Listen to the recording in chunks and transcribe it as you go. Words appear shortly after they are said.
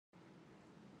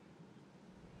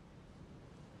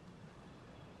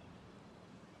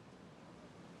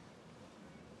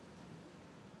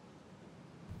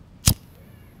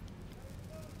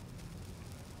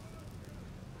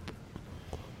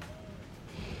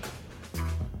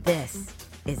This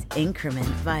is Increment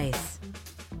Vice.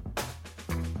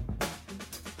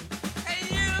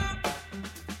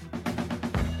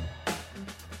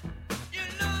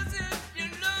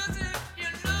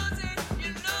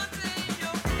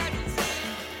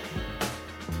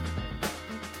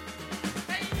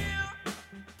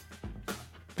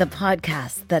 The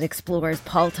podcast that explores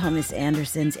Paul Thomas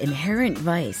Anderson's inherent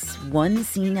vice, one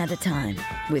scene at a time,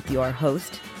 with your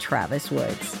host, Travis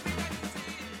Woods.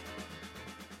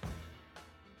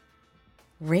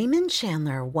 Raymond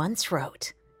Chandler once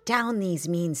wrote, "Down these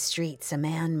mean streets a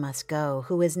man must go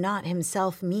who is not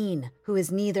himself mean, who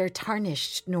is neither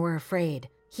tarnished nor afraid.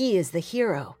 He is the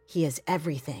hero. He is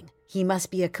everything. He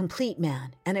must be a complete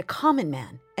man and a common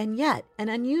man, and yet an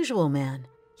unusual man.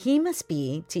 He must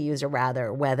be, to use a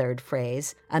rather weathered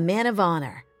phrase, a man of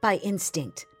honor, by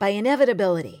instinct, by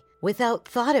inevitability, without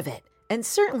thought of it, and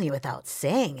certainly without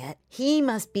saying it. He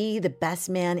must be the best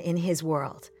man in his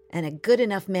world, and a good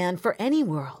enough man for any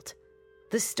world."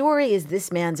 The story is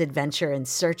this man's adventure in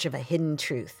search of a hidden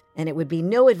truth, and it would be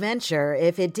no adventure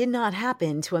if it did not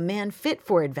happen to a man fit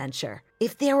for adventure.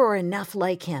 If there were enough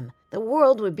like him, the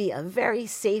world would be a very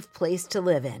safe place to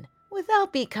live in,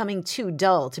 without becoming too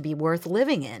dull to be worth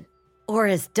living in. Or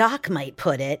as Doc might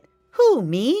put it, who,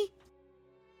 me?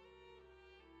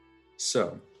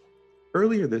 So,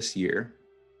 earlier this year,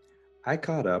 I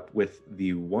caught up with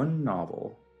the one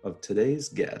novel of today's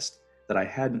guest that I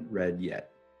hadn't read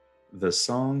yet. The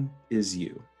Song Is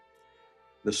You.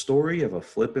 The story of a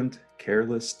flippant,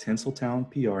 careless Tinseltown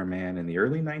PR man in the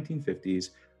early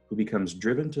 1950s who becomes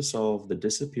driven to solve the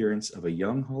disappearance of a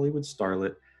young Hollywood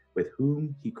starlet with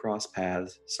whom he crossed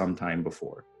paths sometime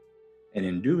before. And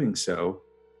in doing so,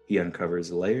 he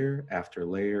uncovers layer after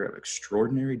layer of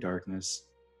extraordinary darkness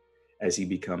as he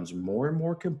becomes more and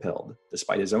more compelled,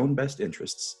 despite his own best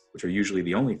interests, which are usually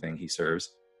the only thing he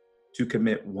serves, to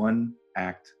commit one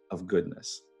act of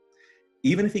goodness.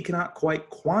 Even if he cannot quite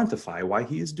quantify why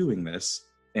he is doing this,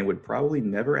 and would probably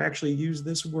never actually use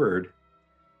this word,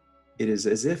 it is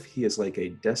as if he is like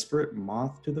a desperate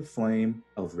moth to the flame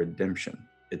of redemption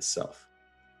itself.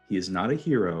 He is not a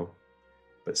hero,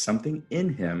 but something in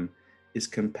him is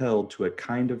compelled to a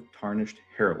kind of tarnished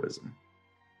heroism.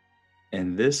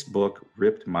 And this book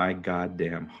ripped my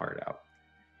goddamn heart out,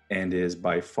 and is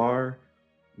by far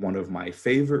one of my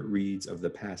favorite reads of the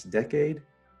past decade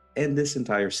and this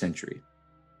entire century.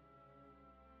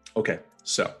 Okay,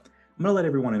 so I'm gonna let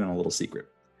everyone in on a little secret.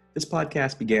 This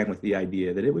podcast began with the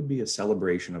idea that it would be a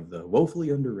celebration of the woefully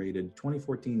underrated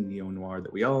 2014 neo-noir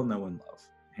that we all know and love,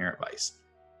 Inherent Vice.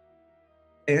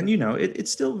 And you know, it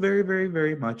still very, very,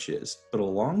 very much is. But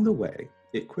along the way,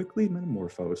 it quickly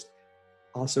metamorphosed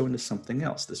also into something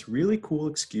else. This really cool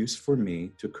excuse for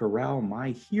me to corral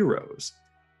my heroes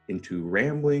into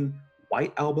rambling,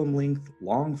 white album-length,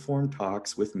 long-form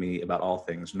talks with me about all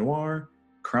things noir,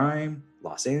 crime,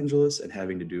 Los Angeles, and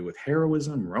having to do with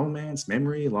heroism, romance,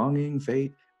 memory, longing,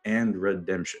 fate, and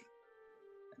redemption.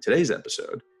 And today's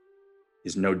episode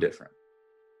is no different.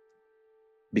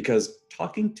 Because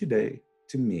talking today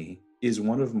to me is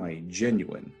one of my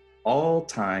genuine,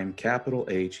 all-time capital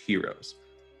H heroes.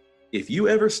 If you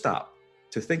ever stop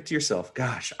to think to yourself,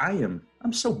 gosh, I'm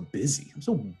so busy.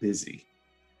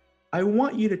 I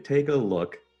want you to take a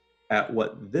look at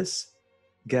what this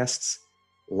guest's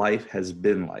life has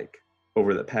been like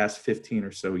over the past 15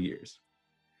 or so years.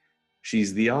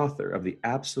 She's the author of the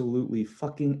absolutely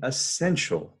fucking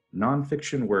essential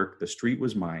nonfiction work, The Street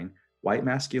Was Mine, White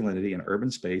Masculinity in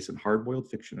Urban Space and Hard-Boiled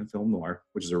Fiction and Film Noir,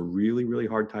 which is a really, really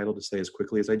hard title to say as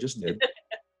quickly as I just did.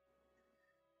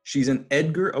 She's an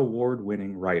Edgar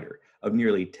Award-winning writer of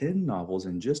nearly 10 novels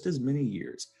in just as many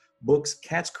years, books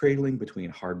cat's cradling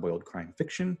between hard-boiled crime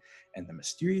fiction and the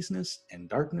mysteriousness and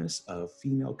darkness of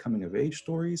female coming-of-age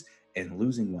stories and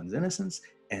losing one's innocence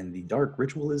and the dark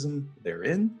ritualism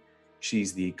therein.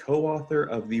 She's the co-author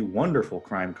of the wonderful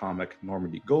crime comic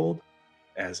Normandy Gold.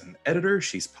 As an editor,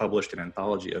 she's published an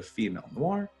anthology of female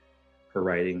noir. Her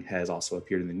writing has also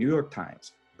appeared in the New York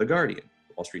Times, The Guardian,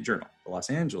 The Wall Street Journal, The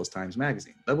Los Angeles Times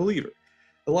Magazine, The Believer,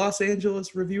 The Los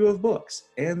Angeles Review of Books,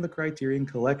 and the Criterion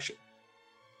Collection.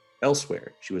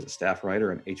 Elsewhere, she was a staff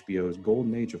writer on HBO's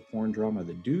golden age of porn drama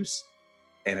The Deuce,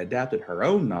 and adapted her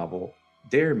own novel,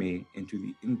 Dare Me, into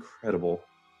the incredible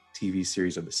TV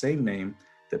series of the same name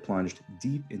that plunged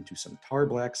deep into some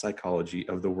tar-black psychology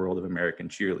of the world of American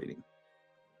cheerleading.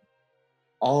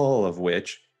 All of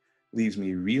which leaves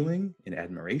me reeling in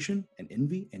admiration and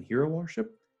envy and hero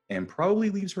worship, and probably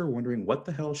leaves her wondering what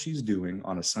the hell she's doing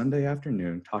on a Sunday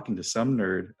afternoon talking to some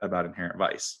nerd about Inherent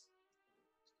Vice.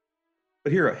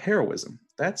 But heroism,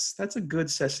 that's a good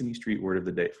Sesame Street word of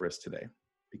the day for us today.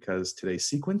 because today's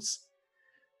sequence,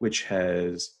 which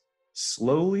has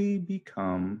slowly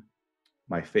become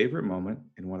my favorite moment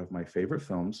in one of my favorite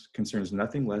films, concerns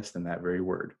nothing less than that very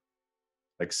word.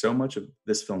 Like so much of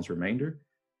this film's remainder,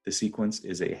 the sequence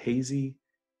is a hazy,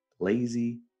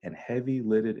 lazy, and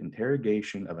heavy-lidded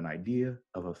interrogation of an idea,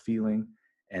 of a feeling,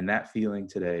 and that feeling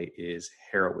today is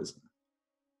heroism.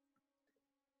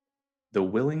 The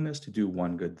willingness to do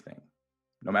one good thing,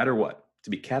 no matter what, to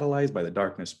be catalyzed by the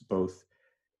darkness both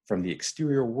from the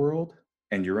exterior world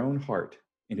and your own heart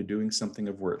into doing something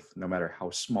of worth, no matter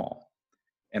how small.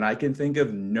 And I can think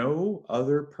of no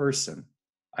other person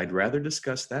I'd rather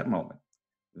discuss that moment,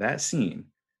 that scene,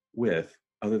 with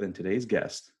other than today's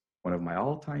guest, one of my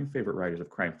all-time favorite writers of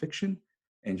crime fiction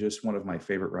and just one of my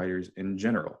favorite writers in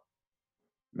general,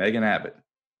 Megan Abbott.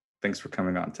 Thanks for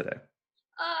coming on today.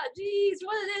 Oh, geez,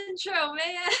 what an intro,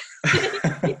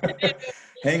 man.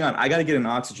 Hang on, I got to get an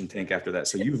oxygen tank after that,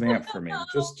 so you vamp for me,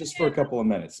 just for a couple of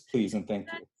minutes, please, and thank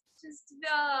you.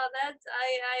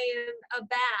 I am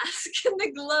abask in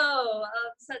the glow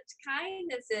of such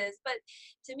kindnesses. But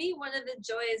to me, one of the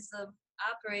joys of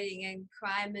operating in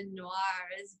crime and noir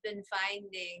has been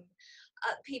finding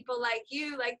people like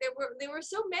you. Like there were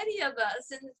so many of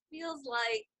us, and it feels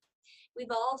like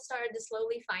we've all started to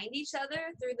slowly find each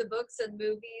other through the books and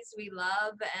movies we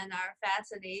love, and our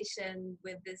fascination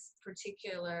with this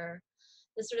particular,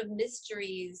 the sort of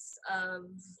mysteries of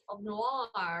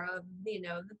noir, of, you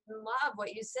know, the love,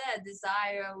 what you said,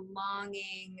 desire,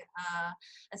 longing,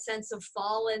 a sense of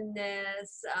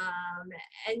fallenness,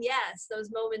 and yes, those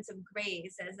moments of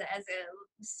grace. As a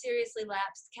seriously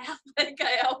lapsed Catholic,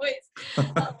 I always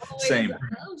Same.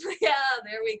 Yeah,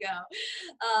 there we go.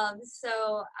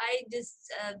 So I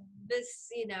just this,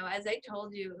 you know, as I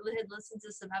told you, had listened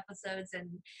to some episodes and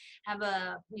have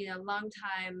a, you know, long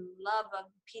time love of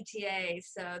PTA.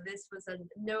 So this was a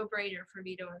no-brainer for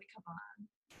me to want to come on.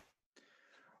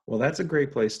 Well, that's a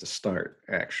great place to start,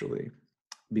 actually,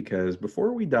 because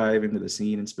before we dive into the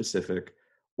scene in specific,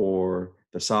 or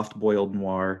the soft-boiled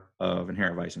noir of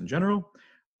Inherent Vice in general,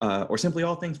 or simply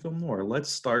all things film noir, let's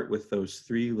start with those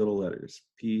three little letters,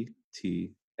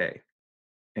 PTA,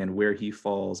 and where he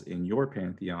falls in your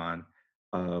pantheon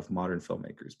of modern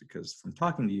filmmakers. Because from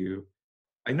talking to you,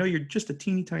 I know you're just a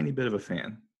teeny tiny bit of a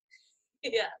fan.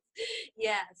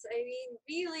 Yes. I mean,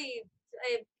 really,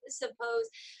 I suppose,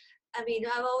 I mean,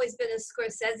 I've always been a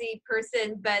Scorsese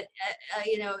person, but,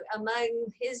 you know,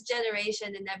 among his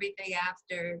generation and everything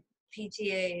after,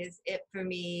 PTA is it for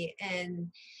me,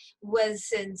 and was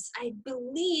since I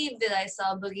believe that I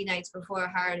saw Boogie Nights before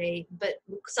Hard Eight, but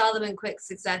saw them in quick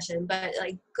succession. But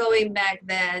like going back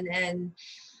then, and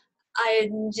I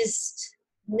just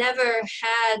never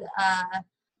had a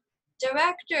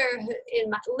director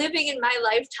living in my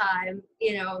lifetime,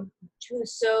 you know, who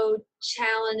so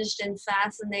challenged and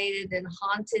fascinated and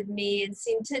haunted me and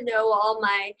seemed to know all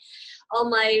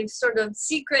my sort of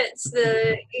secrets,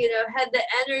 you know, had the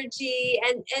energy,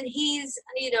 and he's,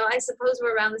 you know, I suppose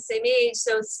we're around the same age,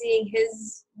 so seeing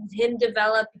him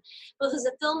develop both as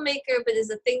a filmmaker but as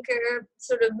a thinker,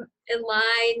 sort of in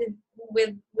line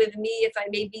with me, if I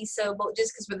may be so, but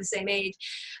just because we're the same age,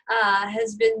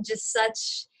 has been just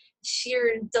such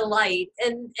sheer delight.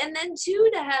 And then too,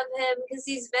 to have him, because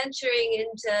he's venturing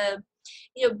into,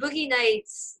 you know, Boogie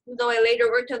Nights, though I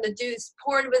later worked on The Deuce,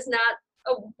 porn was not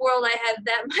a world I had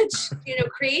that much, you know,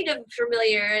 creative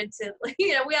familiarity to,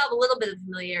 you know, we have a little bit of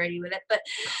familiarity with it, but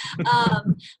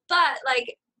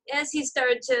like as he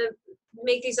started to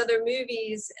make these other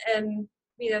movies, and,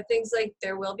 you know, things like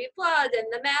There Will Be Blood and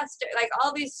The Master, like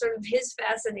all these sort of his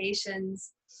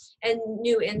fascinations and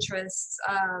new interests,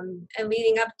 and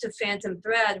leading up to Phantom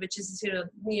Thread, which is,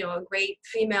 you know, a great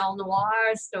female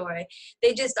noir story.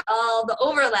 They just all, the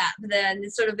overlap then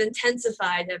sort of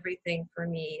intensified everything for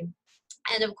me.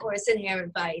 And of course,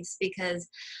 Inherent Vice, because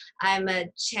I'm a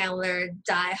Chandler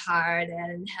diehard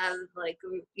and have, like,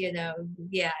 you know,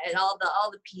 yeah, and all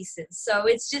the pieces. So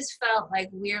it's just felt like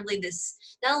weirdly this,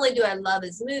 not only do I love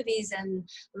his movies and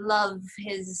love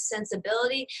his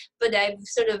sensibility, but I've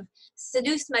sort of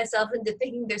seduced myself into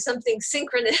thinking there's something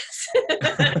synchronous in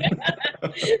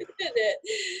it.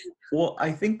 Well,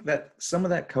 I think that some of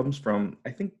that comes from,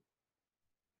 I think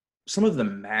some of the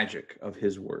magic of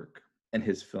his work and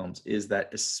his films is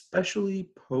that, especially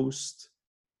post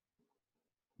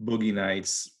Boogie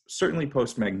Nights, certainly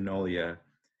post Magnolia,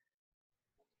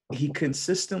 he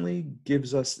consistently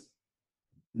gives us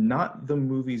not the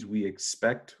movies we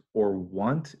expect or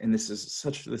want. And this is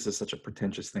such a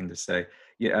pretentious thing to say.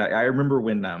 Yeah, I remember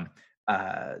when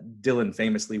Dylan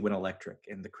famously went electric,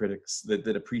 and the critics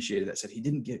that appreciated that said he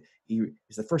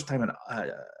is the first time a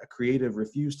creative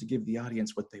refused to give the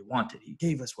audience what they wanted. He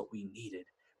gave us what we needed,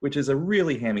 which is a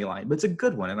really hammy line, but it's a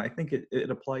good one. And I think it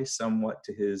applies somewhat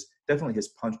to definitely his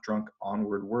punch drunk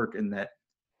onward work, in that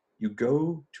you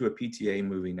go to a PTA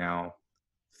movie now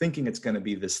thinking it's going to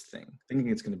be this thing, thinking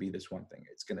it's going to be this one thing.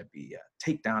 It's going to be a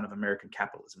takedown of American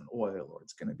capitalism and oil, or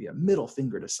it's going to be a middle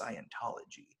finger to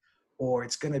Scientology, or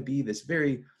it's going to be this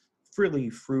very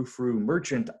frilly frou-frou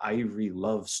merchant ivory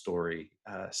love story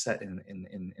set in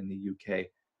the UK.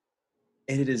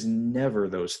 And it is never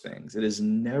those things. It is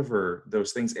never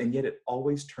those things. And yet it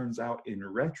always turns out, in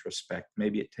retrospect,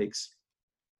 maybe it takes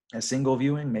a single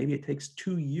viewing, maybe it takes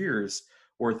 2 years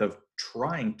worth of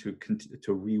trying to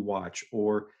rewatch,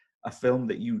 or a film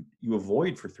that you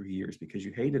avoid for 3 years because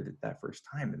you hated it that first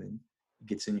time, and then it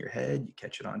gets in your head, you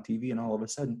catch it on TV, and all of a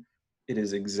sudden it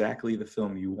is exactly the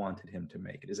film you wanted him to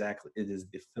make. It is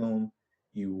the film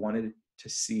you wanted to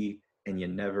see, and you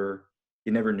never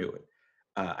knew it.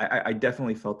 I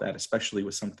definitely felt that, especially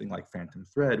with something like Phantom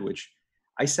Thread, which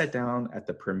I sat down at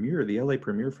the premiere, the LA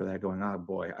premiere for that, going, oh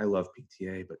boy, I love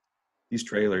PTA, but these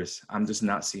trailers, I'm just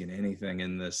not seeing anything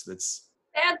in this that's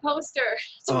bad poster.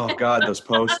 Oh God, those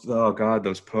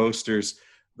posters,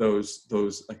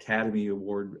 those Academy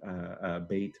Award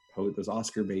those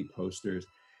Oscar bait posters.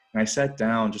 And I sat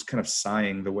down just kind of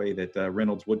sighing the way that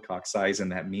Reynolds Woodcock sighs in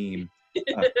that meme.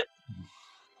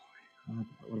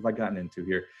 What have I gotten into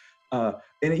here?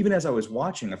 And even as I was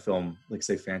watching a film, like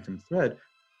say Phantom Thread,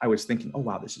 I was thinking, oh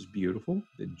wow, this is beautiful.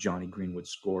 The Johnny Greenwood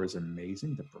score is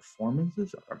amazing. The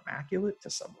performances are immaculate to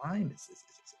sublime.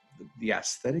 The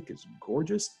aesthetic is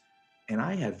gorgeous. And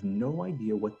I have no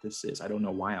idea what this is. I don't know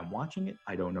why I'm watching it.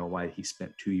 I don't know why he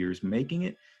spent 2 years making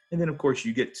it. And then of course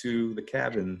you get to the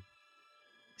cabin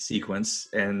sequence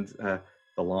and the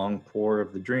long pour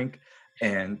of the drink,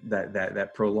 and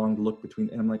that prolonged look between,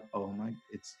 and I'm like, oh my,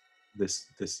 it's this,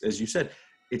 as you said,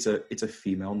 it's a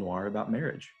female noir about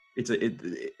marriage. That's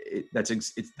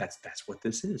what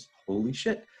this is. Holy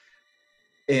shit.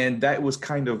 And that was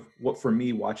kind of what, for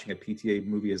me, watching a PTA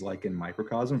movie is like in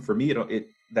microcosm. For me,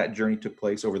 that journey took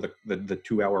place over the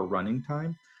 2 hour running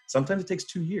time. Sometimes it takes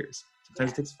 2 years.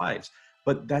 Sometimes it takes 5.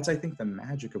 But that's, I think, the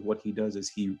magic of what he does, is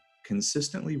he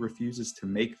consistently refuses to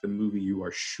make the movie you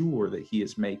are sure that he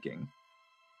is making,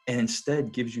 and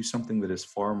instead gives you something that is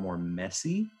far more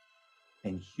messy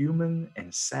and human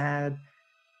and sad.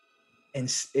 And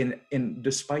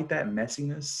despite that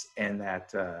messiness and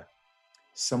that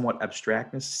somewhat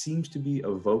abstractness, seems to be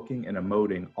evoking and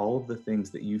emoting all of the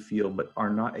things that you feel but are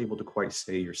not able to quite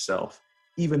say yourself,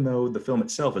 even though the film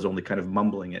itself is only kind of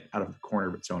mumbling it out of the corner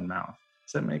of its own mouth.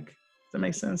 Does that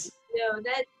make sense? No,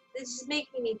 it's just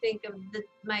making me think of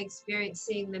my experience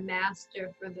seeing The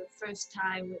Master for the first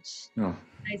time, which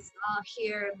I saw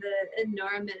here, the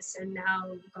enormous and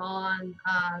now gone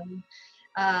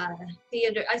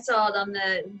theater. I saw it on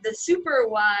the super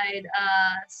wide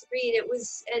screen. It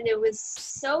was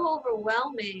so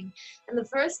overwhelming, and the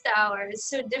first hour is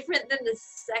so different than the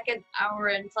second hour,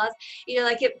 and plus,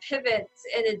 like it pivots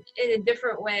in a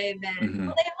different way than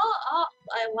well, they all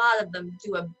a lot of them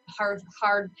do a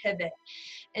hard pivot.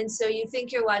 And so you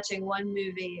think you're watching one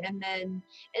movie, and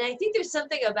I think there's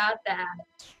something about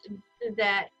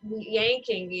that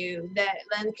yanking you that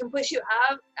then can push you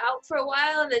out for a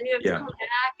while, and then you have to come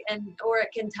back, or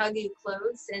it can tug you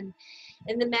close. And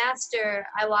in The Master,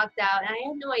 I walked out and I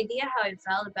had no idea how I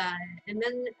felt about it. And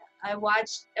then I went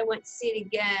to see it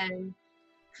again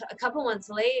a couple months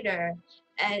later,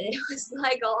 and it was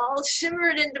like all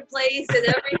shimmered into place and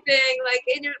everything.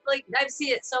 like I've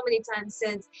seen it so many times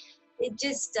since. It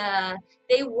just,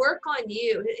 they work on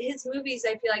you. His movies,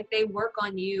 I feel like they work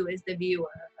on you as the viewer,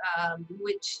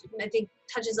 which I think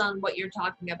touches on what you're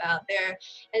talking about there.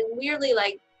 And weirdly,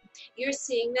 like, you're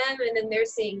seeing them, and then they're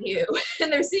seeing you,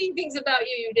 and they're seeing things about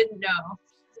you didn't know.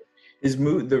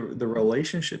 The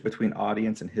relationship between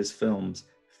audience and his films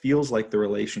feels like the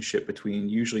relationship between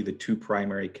usually the two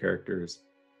primary characters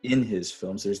in his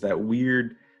films. There's that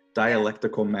weird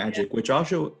dialectical magic, which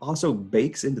also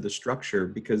bakes into the structure,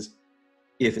 because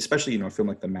especially a film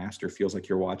like The Master feels like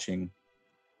you're watching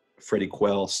Freddie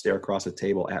Quell stare across a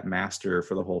table at Master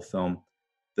for the whole film.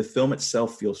 The film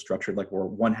itself feels structured like where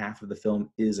one half of the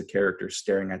film is a character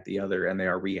staring at the other, and they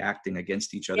are reacting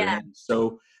against each other. And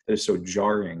that is so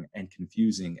jarring and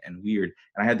confusing and weird.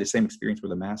 And I had the same experience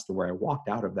with The Master, where I walked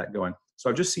out of that going, so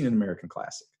I've just seen an American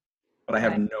classic, but I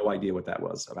have no idea what that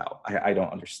was about. I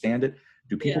don't understand it.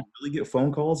 Do people really get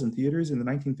phone calls in theaters in the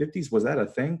 1950s? Was that a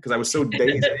thing? Because I was so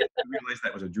dazed, I didn't realize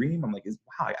that was a dream. I'm like,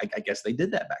 wow, I guess they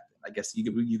did that back then. I guess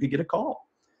you could get a call.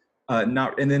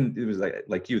 Not, and then it was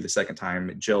like you, the second time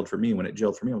it gelled for me. When it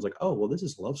gelled for me, I was like, oh, well, this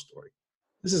is a love story.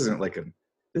 This isn't like a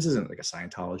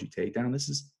Scientology takedown. This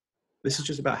is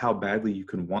just about how badly you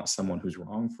can want someone who's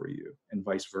wrong for you, and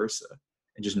vice versa,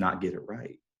 and just not get it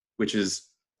right, which is,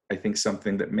 I think,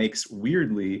 something that makes,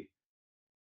 weirdly,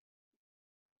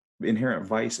 Inherent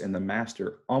Vice and The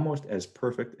Master almost as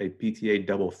perfect a PTA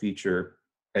double feature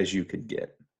as you could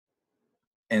get.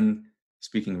 And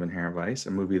speaking of Inherent Vice,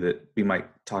 a movie that we might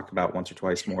talk about once or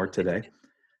twice more today,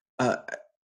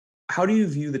 how do you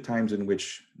view the times in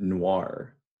which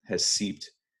noir has seeped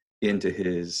into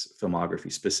his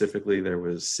filmography? Specifically, there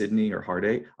was Sydney or Hard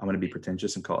Eight. I'm going to be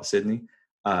pretentious and call it Sydney.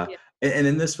 Yeah. And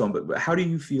in this film, but how do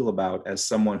you feel about, as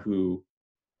someone who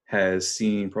has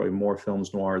seen probably more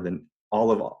films noir than all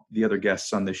of the other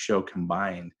guests on this show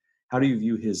combined, how do you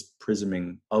view his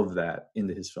prisming of that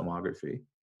into his filmography?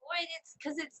 Well, it's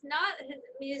because it's not, I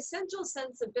mean, essential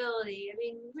sensibility. I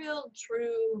mean, real,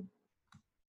 true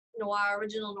noir,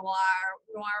 original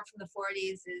noir from the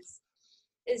 40s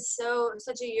is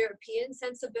such a European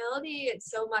sensibility.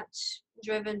 It's so much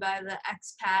driven by the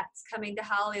expats coming to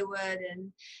Hollywood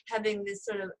and having this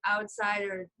sort of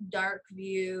outsider dark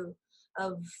view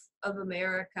of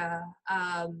America,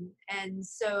 and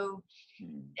so,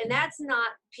 and that's not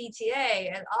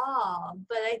PTA at all.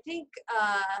 But I think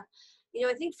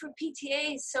I think for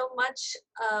PTA, so much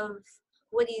of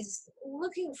what he's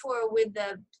looking for with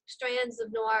the strands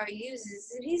of noir he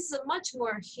uses, he's a much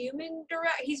more human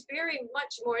direct. He's very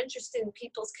much more interested in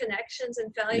people's connections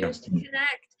and failures to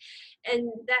connect. And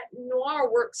that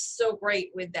noir works so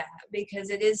great with that, because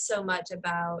it is so much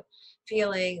about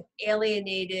feeling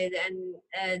alienated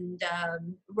and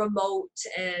remote,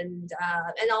 and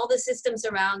all the systems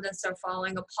around us are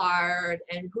falling apart,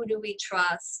 and who do we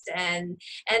trust, and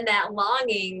that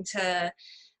longing to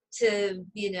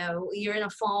you're in a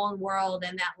fallen world,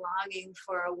 and that longing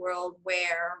for a world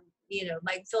where,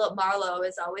 like Philip Marlowe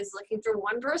is always looking for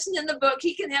one person in the book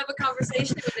he can have a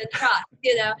conversation with and trust,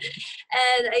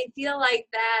 and I feel like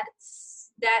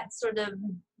that sort of,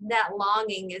 that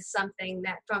longing is something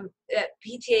that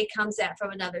PTA comes at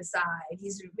from another side.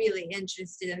 He's really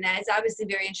interested in that. He's obviously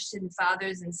very interested in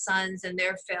fathers and sons and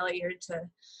their failure to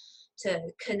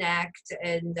connect,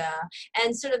 and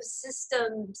sort of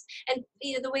systems, and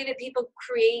the way that people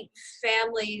create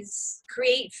families,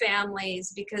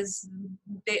 because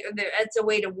it's a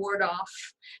way to ward off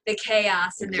the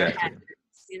chaos in their heads.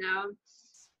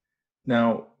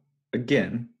 Now,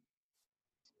 again,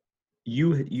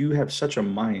 you have such a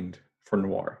mind for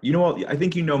noir. I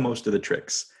think you know most of the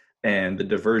tricks and the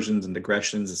diversions and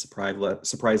digressions and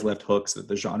surprise left hooks that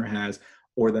the genre has,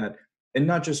 or that, and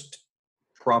not just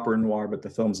proper noir, but the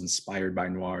films inspired by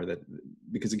noir. That,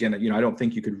 because again, I don't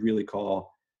think you could really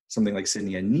call something like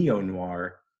Sydney a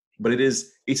neo-noir, but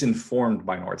it's informed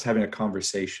by noir. It's having a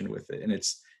conversation with it, and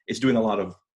it's doing a lot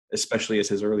of, especially as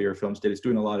his earlier films did, it's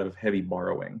doing a lot of heavy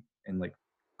borrowing and like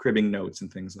cribbing notes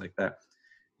and things like that.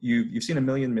 You've seen a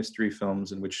million mystery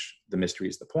films in which the mystery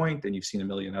is the point, and you've seen a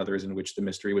million others in which the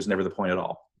mystery was never the point at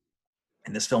all.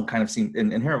 And this film kind of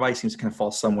Inherent Vice seems to kind of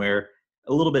fall somewhere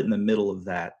a little bit in the middle of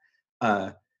that.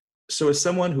 So as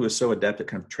someone who is so adept at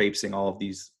kind of traipsing all of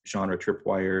these genre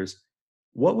tripwires,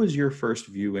 what was your first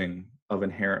viewing of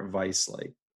Inherent Vice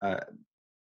like?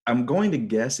 I'm going to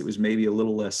guess it was maybe a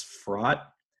little less fraught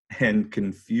and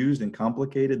confused and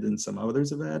complicated than some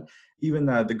others have had. Even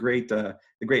the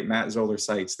great Matt Zoller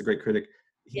Seitz, the great critic,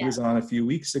 he was on a few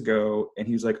weeks ago, and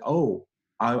he was like, "Oh,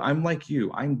 I'm like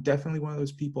you. I'm definitely one of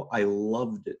those people. I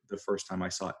loved it the first time I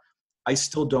saw it. I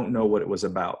still don't know what it was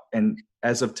about, and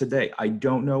as of today, I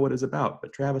don't know what it's about.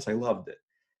 But Travis, I loved it."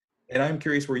 And I'm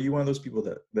curious, were you one of those people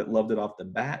that loved it off the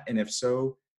bat? And if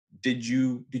so, did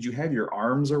you have your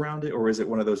arms around it, or is it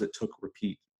one of those that took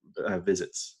repeat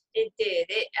visits? It did.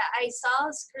 I saw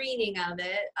a screening of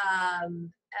it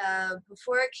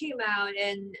before it came out,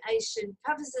 and I should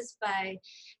preface this by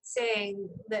saying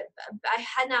that I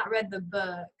had not read the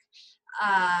book,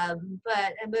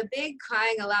 but I'm a big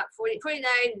crying a lot 49.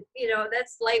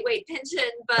 That's lightweight pension,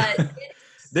 but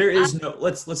there is no.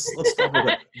 Let's stop with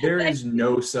that. There is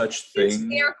no such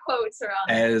thing air quotes around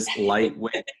as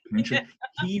lightweight pension.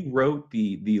 He wrote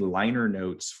the liner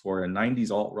notes for a 90s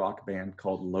alt rock band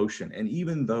called Lotion, and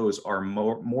even those are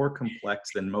more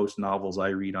complex than most novels I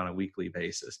read on a weekly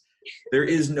basis. There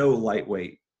is no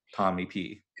lightweight Tommy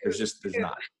P. There's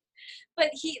not.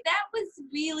 But that was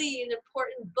really an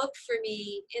important book for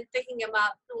me in thinking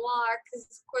about noir, because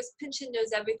of course Pynchon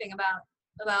knows everything about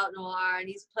noir, and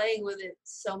he's playing with it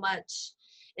so much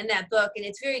in that book, and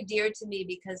it's very dear to me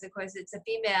because, of course, it's a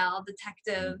female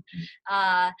detective,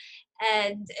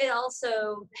 and it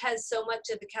also has so much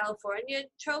of the California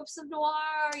tropes of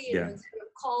noir, sort of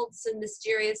cults and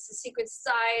mysterious secret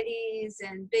societies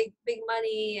and big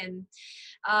money,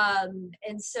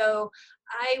 and so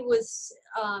I was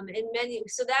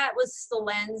so that was the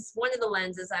lens, one of the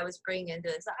lenses I was bringing into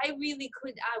this. I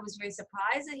was very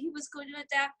surprised that he was going to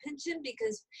adapt Pynchon,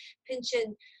 because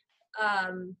Pynchon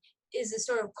is a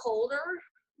sort of colder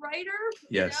writer,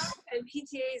 Yes. and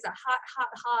PTA is a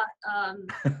hot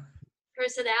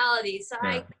personality. So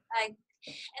I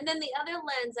and then the other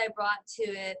lens I brought to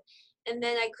it, and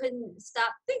then I couldn't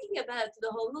stop thinking about it through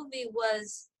the whole movie,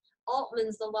 was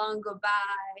Altman's The Long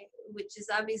Goodbye, which is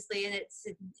obviously in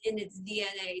its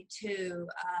DNA too.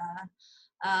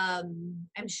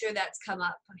 I'm sure that's come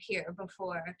up here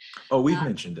before. Oh, we've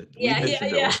mentioned it. We've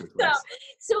mentioned it once or twice.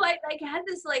 So I had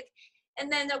this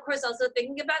and then of course also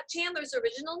thinking about Chandler's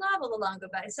original novel, The Long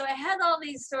Goodbye. So I had all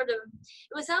these sort of,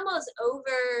 it was almost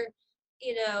over,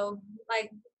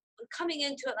 coming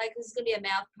into it like this is going to be a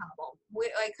math problem.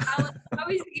 How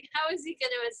is he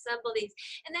going to assemble these?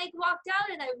 And I walked out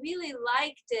and I really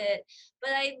liked it,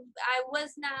 but I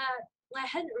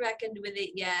hadn't reckoned with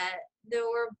it yet. There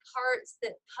were parts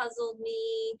that puzzled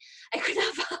me. I could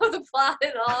not follow the plot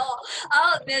at all.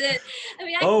 I'll admit it. I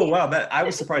mean, wow! I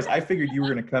was surprised. I figured you were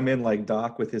going to come in like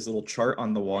Doc with his little chart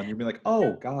on the wall, and you'd be like,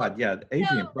 "Oh God, yeah,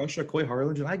 Adrian Brusha, Coy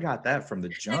Harlingen. I got that from the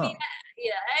jump." I mean,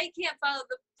 I can't follow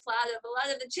the plot of a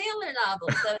lot of the Chandler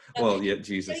novels. So, well, yeah,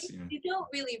 Jesus. You don't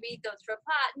really read those for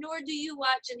plot, nor do you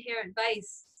watch Inherent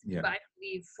Vice. Yeah. I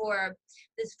believe for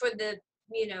the.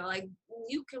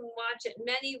 You can watch it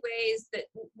many ways, but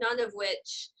none of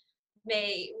which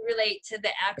may relate to the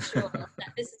actual,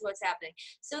 this is what's happening.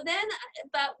 So then,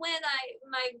 but when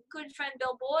my good friend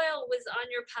Bill Boyle was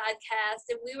on your podcast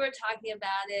and we were talking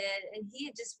about it, and he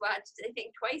had just watched, I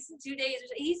think, twice in 2 days.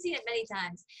 He's seen it many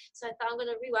times. So I thought I'm going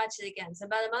to rewatch it again. So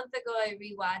about a month ago, I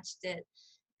rewatched it,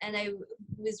 and I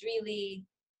was really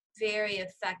very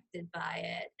affected by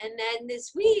it. And then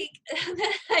this week,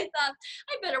 I thought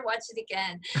I better watch it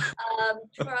again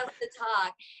for us to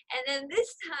talk. And then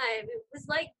this time, it was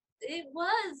like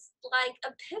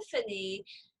epiphany,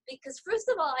 because first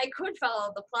of all, I could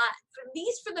follow the plot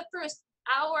for the first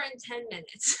hour and 10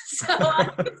 minutes. So I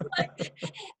was like,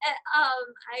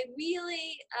 I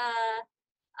really,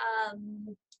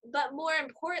 but more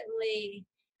importantly,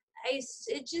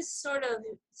 it just sort of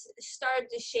started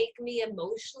to shake me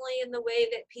emotionally in the way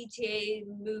that PTA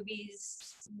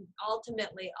movies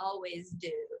ultimately always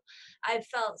do. I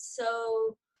felt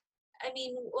so,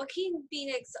 Joaquin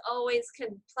Phoenix always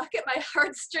can pluck at my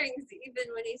heartstrings,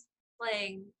 even when he's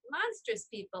playing monstrous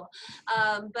people.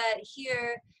 But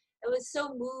here, I was so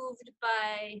moved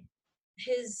by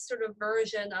his sort of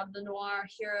version of the noir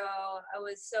hero. I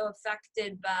was so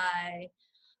affected by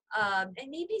and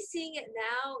maybe seeing it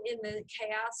now in the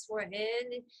chaos we're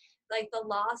in, like the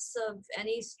loss of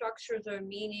any structures or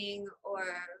meaning, or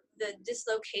the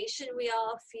dislocation we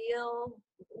all feel,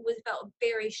 felt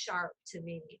very sharp to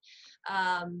me.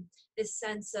 This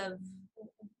sense of,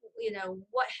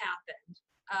 what happened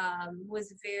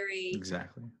was very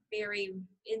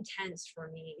intense for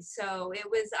me. So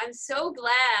I'm so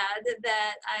glad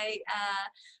that I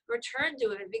returned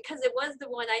to it, because it was the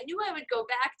one I knew I would go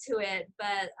back to it,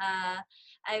 but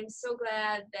I'm so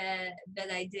glad that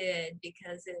I did,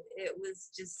 because it was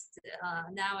just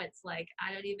now it's like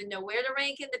I don't even know where to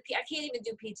rank in I can't even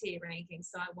do PTA ranking,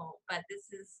 so I won't, but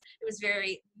it was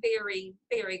very, very,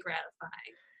 very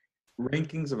gratifying.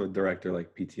 Rankings of a director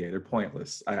like PTA, they're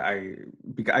pointless.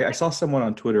 I saw someone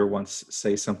on Twitter once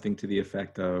say something to the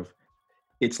effect of,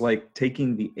 it's like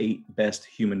taking the 8 best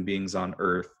human beings on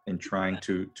earth and trying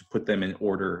to put them in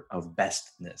order of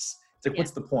bestness. It's like, what's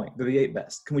the point? They're the 8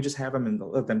 best. Can we just have them and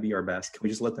let them be our best? Can we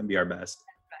just let them be our best?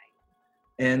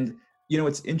 Right. And,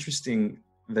 it's interesting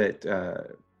that,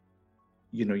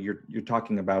 you're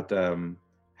talking about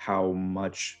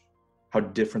how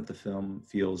different the film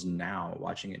feels now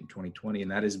watching it in 2020. And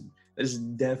that has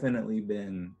definitely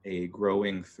been a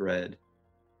growing thread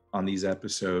on these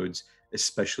episodes,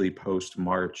 especially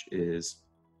post-March, is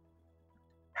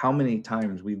how many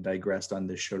times we've digressed on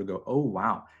this show to go, oh,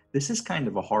 wow, this is kind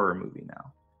of a horror movie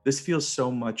now. This feels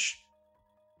so much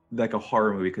like a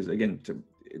horror movie, because again,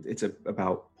 it's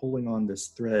about pulling on this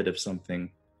thread of something,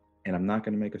 and I'm not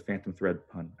going to make a Phantom Thread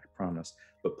pun, I promise,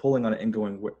 but pulling on it and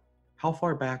going, how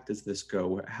far back does this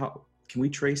go? How can we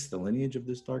trace the lineage of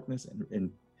this darkness?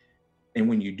 And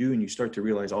when you do, and you start to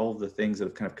realize all of the things that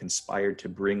have kind of conspired to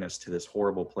bring us to this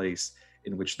horrible place,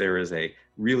 in which there is a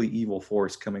really evil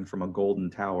force coming from a golden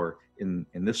tower. In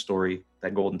this story,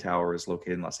 that golden tower is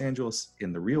located in Los Angeles.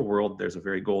 In the real world, there's a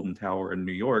very golden tower in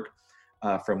New York,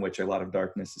 from which a lot of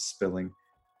darkness is spilling.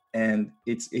 And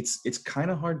it's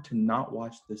kind of hard to not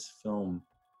watch this film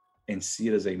and see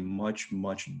it as a much,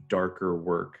 much darker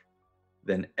work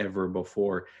than ever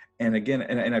before. And again,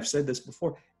 and I've said this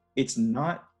before, it's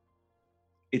not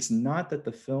that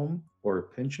the film or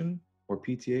Pynchon or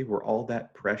PTA were all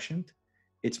that prescient.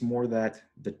 It's more that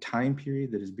the time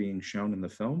period that is being shown in the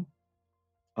film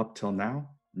up till now,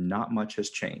 not much has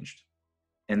changed.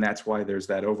 And that's why there's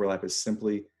that overlap, is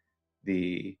simply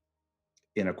the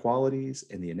inequalities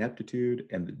and the ineptitude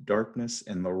and the darkness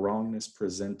and the wrongness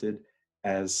presented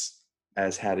as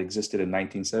had existed in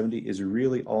 1970 is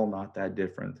really all not that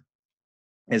different,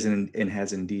 and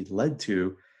has indeed led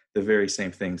to the very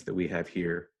same things that we have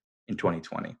here in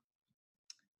 2020.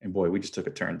 And boy, we just took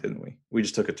a turn, didn't we? We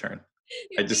just took a turn.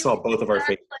 I just saw both of our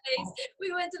faces.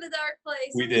 We went to the dark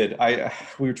place. We did.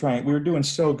 We were doing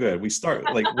so good. We start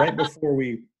like right before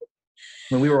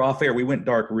when we were off air, we went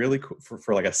dark really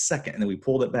for like a second, and then we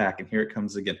pulled it back, and here it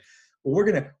comes again. Well,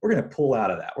 we're gonna pull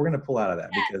out of that. We're gonna pull out of that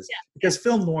because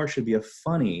film noir should be a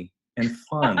funny and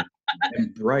fun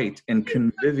and bright and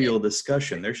convivial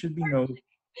discussion. There should be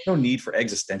no need for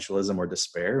existentialism or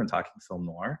despair in talking film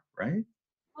noir, right?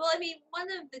 Well, I mean,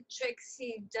 one of the tricks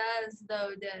he does,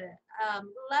 though, to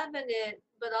leaven it,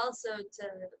 but also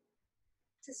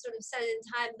to sort of set in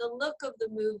time, the look of the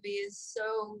movie is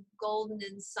so golden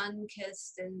and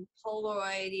sun-kissed and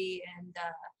Polaroidy, and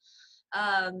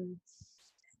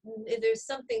there's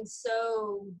something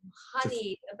so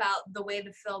honey about the way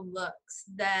the film looks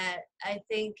that I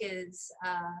think is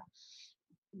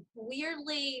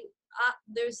weirdly,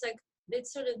 there's like,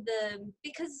 it's sort of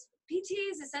because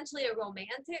PTA is essentially a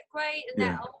romantic, right? And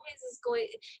that always is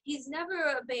he's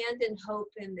never abandoned hope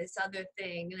in this other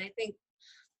thing. And I think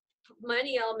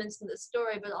many elements in the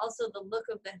story, but also the look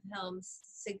of the film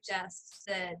suggests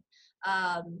that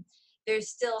there's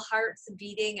still hearts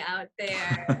beating out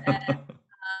there.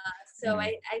 So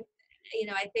I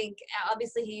think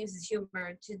obviously he uses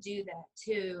humor to do that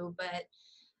too,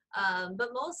 but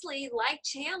mostly like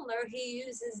Chandler, he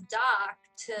uses Doc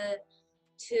to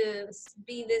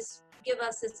give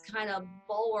us this kind of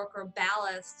bulwark or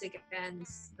ballast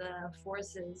against the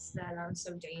forces that are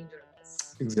so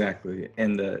dangerous. Exactly.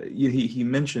 And he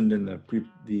mentioned in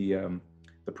the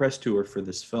press tour for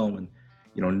this film, and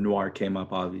noir came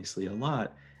up obviously a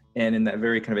lot, and in that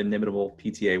very kind of inimitable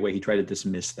PTA way, he tried to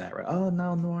dismiss that, right? Oh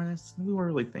no, noir, we weren't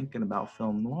really thinking about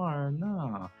film noir.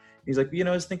 No, he's like,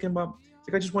 I was thinking about,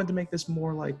 I just wanted to make this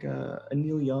more like a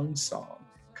Neil Young song.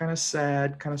 Kind of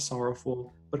sad, kind of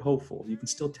sorrowful, but hopeful. You can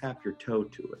still tap your toe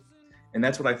to it. And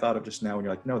that's what I thought of just now when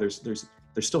you're like, no, there's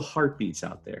still heartbeats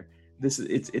out there.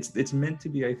 It's meant to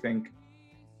be, I think,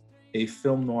 a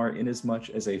film noir in as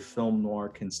much as a film noir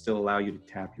can still allow you to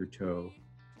tap your toe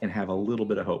and have a little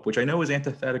bit of hope, which I know is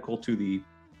antithetical to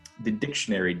the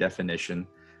dictionary definition,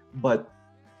 but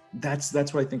that's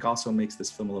what I think also makes this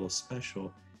film a little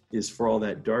special, is for all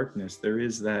that darkness, there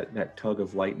is that tug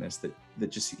of lightness that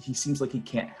just, he seems like he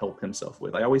can't help himself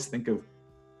with. I always think of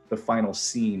the final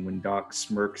scene when Doc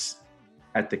smirks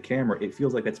at the camera. It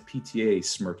feels like that's PTA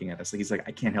smirking at us. Like he's like,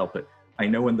 I can't help it. I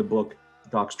know in the book,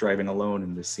 Doc's driving alone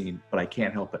in this scene, but I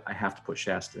can't help it. I have to put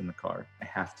Shasta in the car. I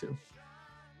have to.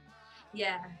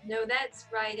 Yeah, no, that's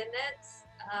right. And that's,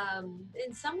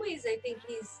 in some ways, I think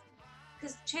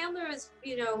because Chandler is,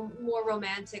 more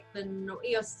romantic than,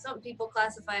 some people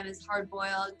classify him as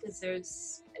hard-boiled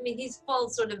because he's full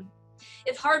sort of,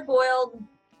 if hard-boiled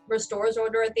restores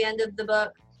order at the end of the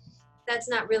book, that's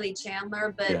not really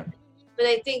Chandler, but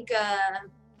I think,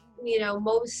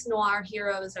 most noir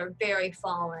heroes are very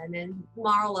fallen, and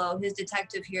Marlowe, his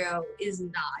detective hero, is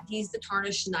not. He's the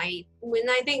tarnished knight. When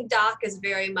I think Doc is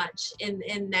very much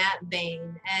in that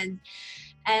vein, and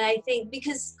I think,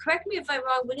 because, correct me if I'm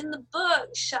wrong, but in the book,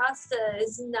 Shasta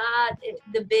is not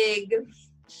the big,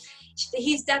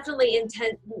 he's definitely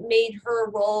made her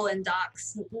role in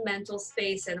Doc's mental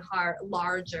space and heart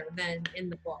larger than in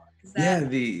the book.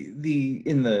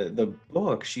 In the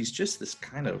book, she's just this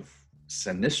kind of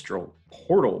sinistral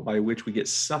portal by which we get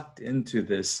sucked into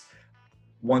this,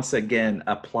 once again,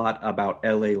 a plot about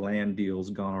LA land deals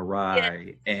gone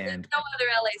awry. And no other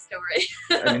LA story.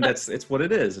 I mean, it's what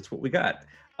it is. It's what we got.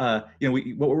 What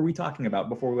were we talking about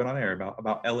before we went on air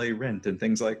about LA rent and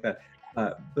things like that?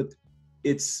 But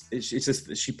it's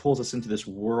just, she pulls us into this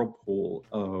whirlpool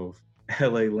of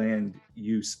LA land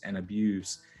use and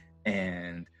abuse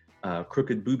and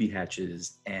crooked booby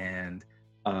hatches and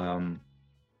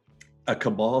a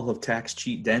cabal of tax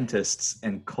cheat dentists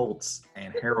and cults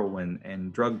and heroin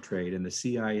and drug trade and the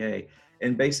CIA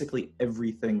and basically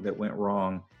everything that went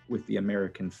wrong with the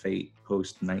American fate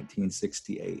post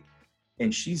 1968.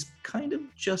 And she's kind of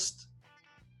just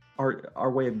our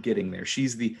way of getting there.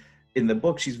 In the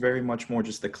book, she's very much more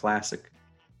just the classic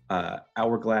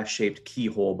hourglass shaped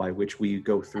keyhole by which we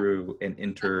go through and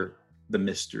enter the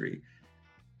mystery.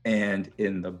 And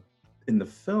in the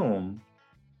film,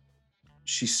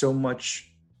 she's still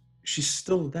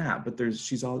that, but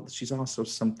she's also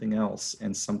something else,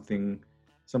 and something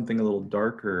a little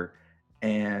darker.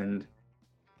 And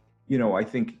I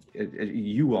think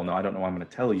you will know. I don't know why I'm going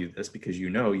to tell you this, because you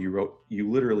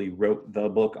literally wrote the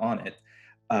book on it.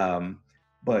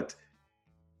 But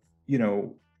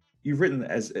you've written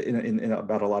in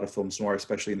about a lot of films noir,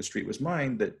 especially in The Street Was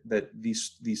Mine, that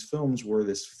these films were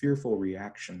this fearful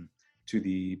reaction to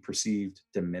the perceived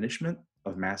diminishment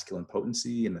of masculine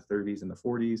potency in the 30s and the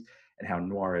 40s, and how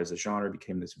noir as a genre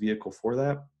became this vehicle for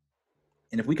that.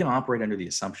 And if we can operate under the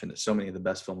assumption that so many of the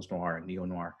best films noir and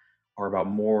neo-noir are about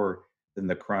more than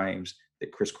the crimes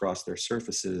that crisscross their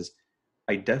surfaces,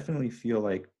 I definitely feel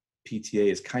like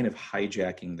PTA is kind of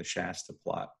hijacking the Shasta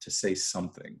plot to say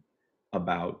something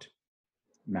about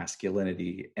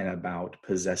masculinity and about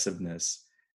possessiveness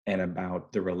and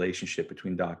about the relationship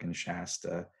between Doc and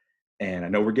Shasta. And I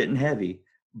know we're getting heavy,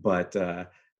 but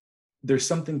there's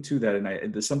something to that.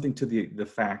 And there's something to the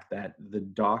fact that the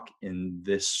Doc in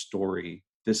this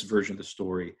version of the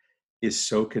story, is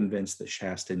so convinced that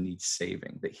Shasta needs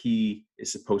saving, that he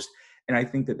is supposed to. And I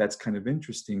think that that's kind of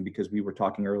interesting, because we were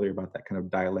talking earlier about that kind of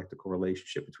dialectical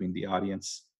relationship between the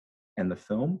audience and the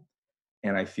film.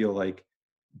 And I feel like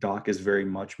Doc is very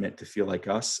much meant to feel like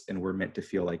us, and we're meant to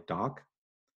feel like Doc,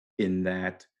 in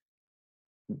that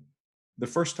the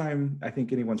first time I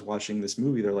think anyone's watching this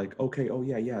movie, they're like, okay, oh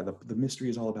yeah, the mystery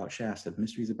is all about Shasta. The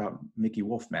mystery is about Mickey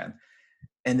Wolfman.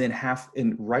 And then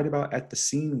right about at the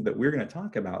scene that we're going to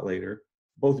talk about later,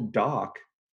 both Doc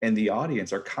and the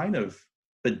audience are kind of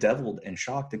bedeviled and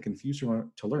shocked and confused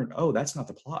to learn, oh, that's not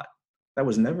the plot. That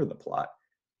was never the plot.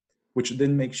 Which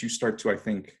then makes you start to, I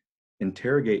think,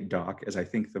 interrogate Doc, as I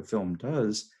think the film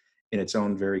does, in its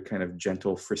own very kind of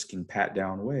gentle, frisking, pat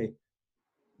down way.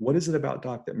 What is it about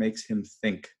Doc that makes him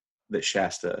think that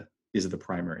Shasta is the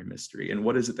primary mystery? And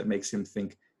what is it that makes him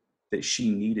think that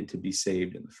she needed to be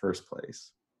saved in the first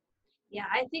place? Yeah,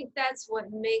 I think that's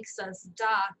what makes us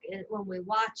Doc when we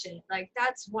watch it. Like,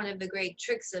 that's one of the great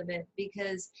tricks of it,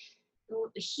 because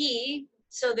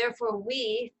so therefore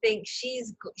we think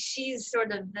she's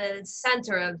sort of the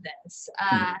center of this.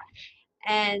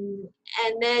 And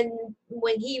then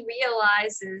when he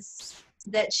realizes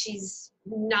that she's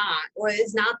not, or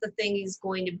is not the thing he's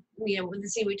going to, the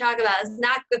scene we talk about is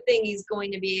not the thing he's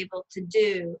going to be able to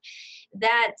do,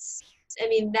 that's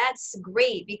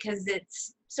great, because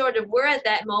it's sort of, we're at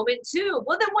that moment too.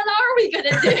 Well, then what are we going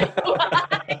to do?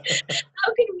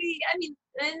 How can we,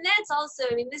 and that's also,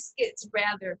 this gets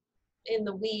rather in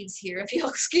the weeds here, if you'll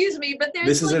excuse me, but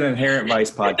this is an Inherent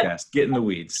Vice podcast. Get in the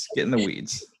weeds.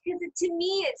 Because to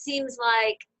me, it seems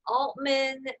like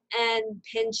Altman and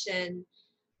Pynchon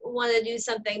want to do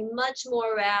something much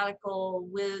more radical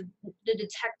with the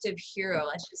detective hero,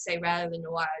 I should say, rather than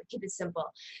noir. Keep it simple.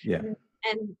 Yeah.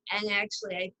 And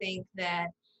actually, I think that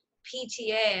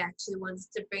PTA actually wants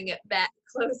to bring it back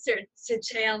closer to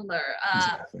Chandler,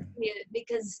 Exactly.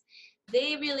 because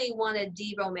they really want to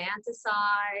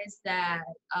de-romanticize that,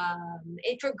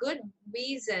 and for good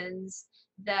reasons.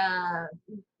 They're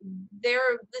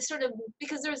the sort of,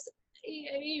 because there's,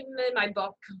 even in my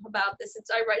book about this,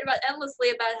 I write about endlessly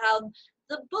about how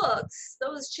the books,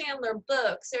 those Chandler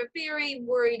books, are very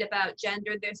worried about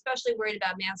gender. They're especially worried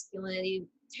about masculinity,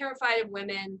 terrified of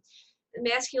women.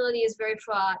 Masculinity is very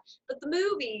fraught, but the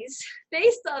movies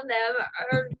based on them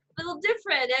are a little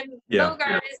different. And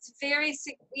Bogart is very,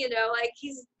 like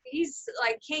he's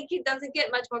like he doesn't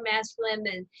get much more masculine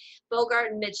than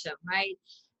Bogart and Mitchum, right?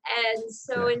 And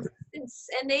so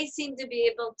and they seem to be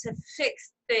able to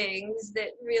fix things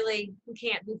that really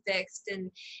can't be fixed,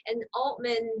 and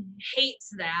Altman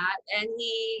hates that, and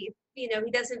he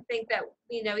doesn't think that,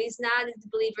 he's not a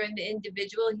believer in the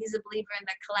individual, he's a believer in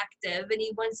the collective, and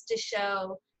he wants to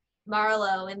show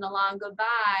Marlowe in The Long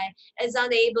Goodbye as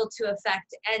unable to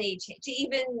affect any change,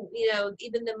 even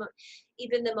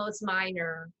the most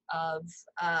minor of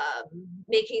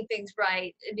making things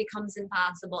right. It becomes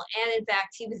impossible. And in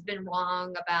fact, he has been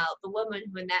wrong about the woman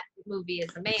who in that movie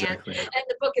is a man, exactly. And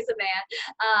the book is a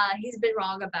man. He's been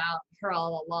wrong about her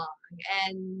all along.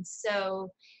 And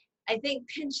so I think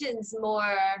Pynchon's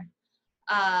more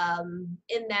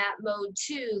in that mode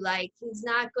too. Like, he's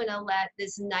not going to let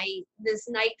this night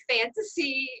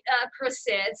fantasy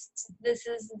persist.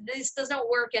 This doesn't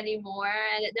work anymore,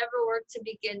 and it never worked to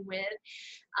begin with.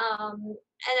 And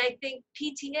I think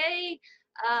PTA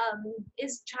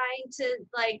is trying to,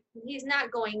 like, he's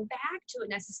not going back to it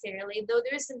necessarily, though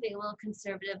there is something a little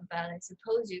conservative about it, I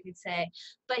suppose you could say,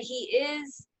 but he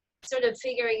is sort of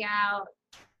figuring out,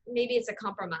 maybe it's a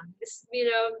compromise,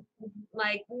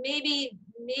 like maybe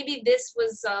this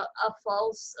was a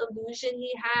false illusion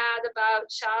he had about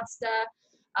Shasta.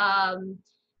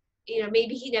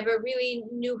 Maybe he never really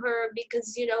knew her,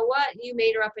 because you know what, you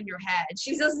made her up in your head.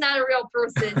 She's just not a real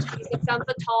person. She's a femme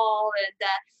fatale,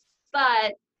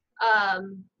 but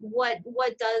what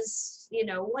does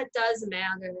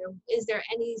matter? Is there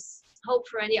any hope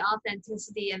for any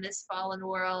authenticity in this fallen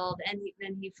world? And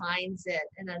then he finds it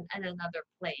in another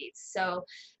place. So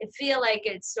I feel like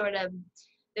it's sort of,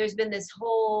 there's been this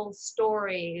whole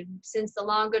story since The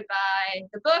Long Goodbye,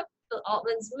 the book, the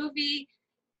Altman's movie,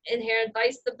 Inherent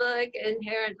Vice the book,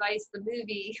 Inherent Vice the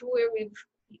movie, where we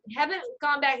haven't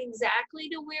gone back exactly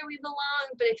to where we belong,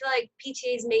 but I feel like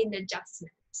PTA's made an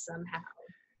adjustment somehow.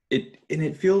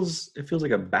 It feels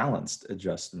like a balanced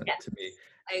adjustment to me.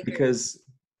 I agree. Because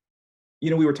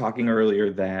we were talking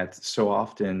earlier that so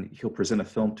often he'll present a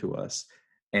film to us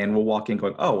and we'll walk in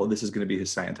going, oh, well, this is going to be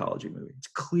his Scientology movie. It's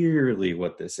clearly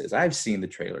what this is. I've seen the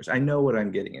trailers. I know what I'm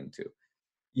getting into.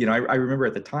 I remember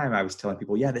at the time I was telling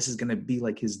people, yeah, this is going to be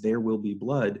like his There Will Be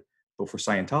Blood, but for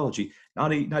Scientology,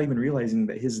 not even realizing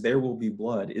that his There Will Be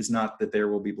Blood is not the There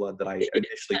Will Be Blood that I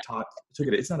initially took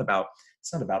it. It's not about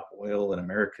oil and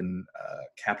American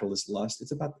capitalist lust.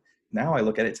 It's about, now I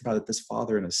look at it, it's about this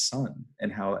father and his son,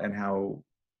 and how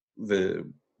the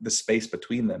space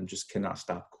between them just cannot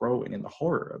stop growing, and the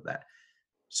horror of that.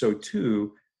 So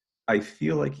too, I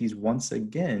feel like he's once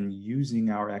again using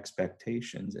our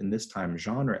expectations, and this time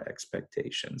genre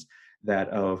expectations, that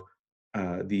of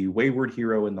the wayward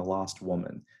hero and the lost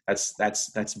woman.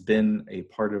 That's been a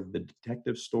part of the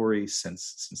detective story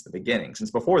since the beginning,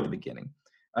 since before the beginning.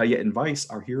 Yet in Vice,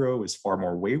 our hero is far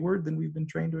more wayward than we've been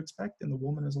trained to expect, and the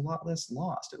woman is a lot less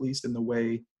lost, at least in the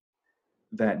way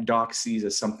that Doc sees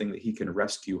as something that he can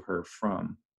rescue her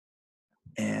from.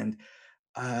 And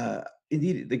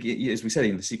indeed, as we said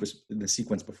in the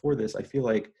sequence before this, I feel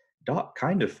like Doc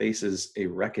kind of faces a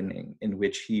reckoning in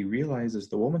which he realizes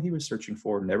the woman he was searching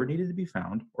for never needed to be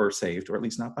found or saved, or at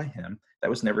least not by him. That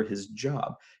was never his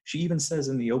job. She even says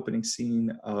in the opening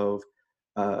scene of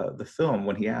the film,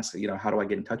 when he asks, how do I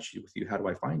get in touch with you? How do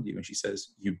I find you? And she says,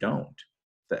 you don't.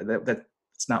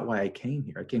 That's not why I came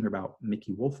here. I came here about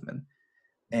Mickey Wolfman.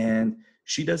 And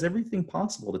she does everything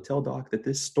possible to tell Doc that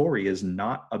this story is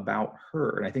not about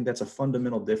her. And I think that's a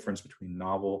fundamental difference between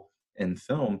novel and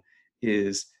film,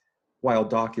 is while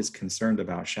Doc is concerned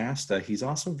about Shasta, he's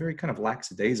also very kind of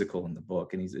lackadaisical in the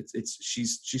book. And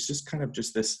she's just kind of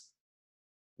just this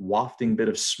wafting bit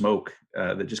of smoke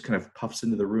that just kind of puffs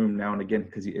into the room now and again,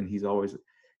 because he's always,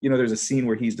 there's a scene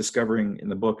where he's discovering in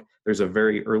the book, there's a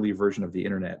very early version of the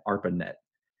internet, ARPANET.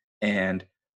 And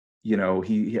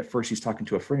he at first he's talking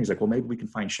to a friend. He's like, well, maybe we can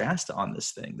find Shasta on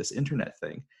this internet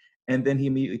thing. And then he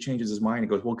immediately changes his mind and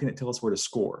goes, well, can it tell us where to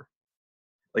score?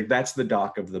 Like, that's the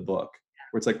Doc of the book,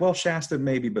 where it's like, well, Shasta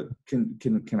maybe, but can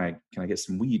I get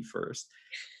some weed first?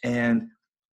 And,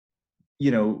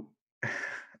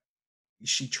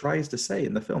 she tries to say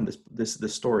in the film, this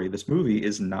story, this movie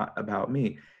is not about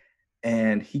me.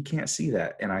 And he can't see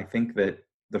that. And I think that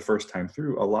the first time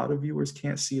through, a lot of viewers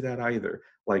can't see that either.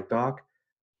 Like, Doc,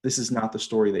 this is not the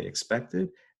story they expected.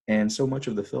 And so much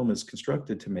of the film is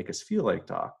constructed to make us feel like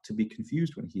Doc, to be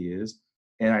confused when he is.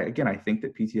 And I think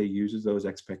that PTA uses those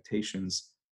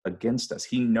expectations against us.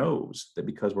 He knows that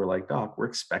because we're like Doc, we're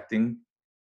expecting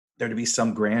there to be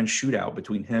some grand shootout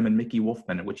between him and Mickey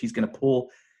Wolfman, in which he's going to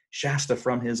pull Shasta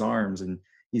from his arms and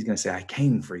he's going to say, I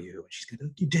came for you. And she's going to be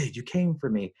like, you did, you came for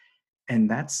me. And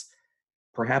that's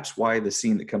perhaps why the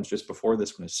scene that comes just before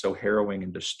this one is so harrowing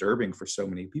and disturbing for so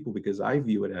many people, because I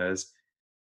view it as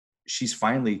she's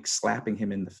finally slapping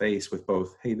him in the face with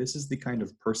both, hey, this is the kind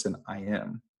of person I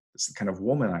am. This is the kind of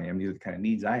woman I am. These are the kind of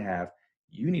needs I have.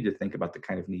 You need to think about the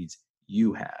kind of needs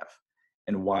you have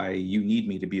and why you need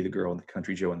me to be the girl in the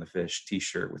Country Joe and the Fish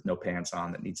t-shirt with no pants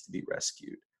on that needs to be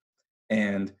rescued.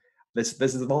 And this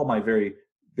is all my very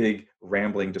big,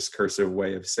 rambling, discursive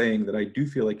way of saying that I do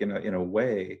feel like in a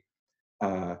way,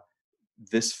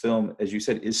 this film, as you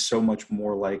said, is so much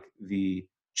more like the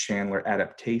Chandler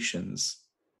adaptations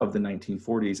of the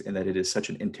 1940s, in that it is such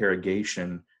an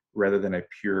interrogation rather than a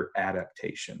pure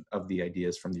adaptation of the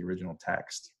ideas from the original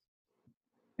text.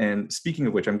 And speaking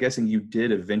of which, I'm guessing you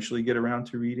did eventually get around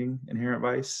to reading Inherent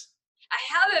Vice? I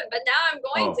haven't, but now I'm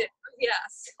going to.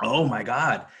 Yes. Oh my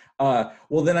God.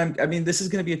 Well, then I mean, this is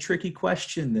going to be a tricky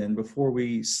question then before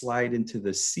we slide into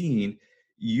the scene.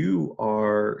 You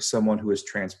are someone who has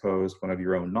transposed one of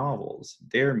your own novels,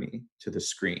 Dare Me, to the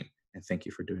screen. And thank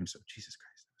you for doing so. Jesus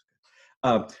Christ.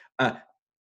 That was good.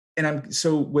 And I'm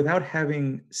so without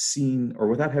having seen or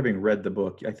without having read the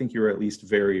book, I think you're at least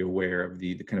very aware of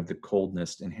the kind of the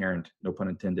coldness inherent, no pun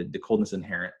intended, the coldness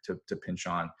inherent to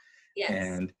Pynchon. Yes.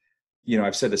 And, you know,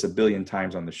 I've said this a billion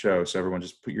times on the show, so everyone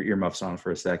just put your earmuffs on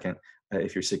for a second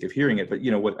if you're sick of hearing it. But,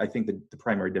 you know, what I think the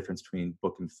primary difference between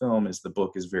book and film is the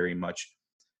book is very much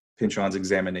Pynchon's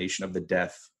examination of the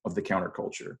death of the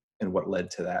counterculture and what led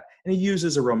to that. And he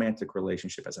uses a romantic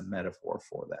relationship as a metaphor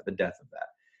for that, the death of that.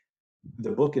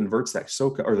 The book inverts that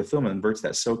or the film inverts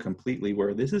that so completely,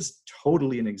 where this is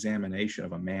totally an examination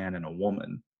of a man and a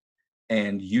woman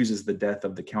and uses the death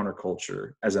of the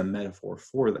counterculture as a metaphor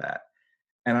for that.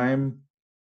 And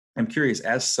I'm curious,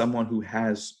 as someone who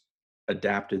has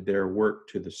adapted their work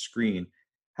to the screen,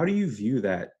 how do you view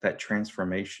that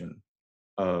transformation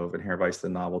of Inherent Vice, the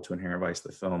novel, to Inherent Vice,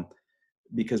 the film?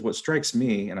 Because what strikes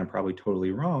me, and I'm probably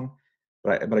totally wrong,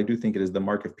 but I do think it is the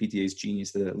mark of PTA's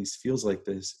genius that it at least feels like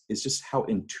this, is just how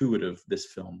intuitive this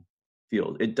film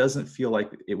feels. It doesn't feel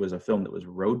like it was a film that was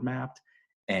road mapped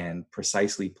and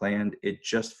precisely planned. It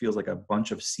just feels like a bunch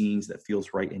of scenes that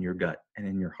feels right in your gut and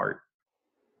in your heart.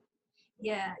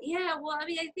 Yeah. Well, I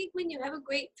mean, I think when you have a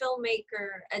great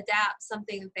filmmaker adapt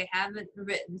something that they haven't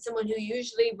written, someone who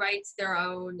usually writes their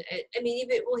own. I mean,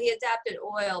 he adapted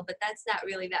Oil, but that's not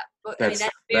really that book.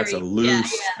 That's a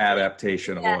loose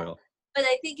adaptation of Oil. But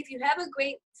I think if you have a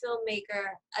great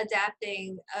filmmaker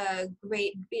adapting a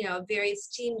great, very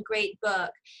esteemed great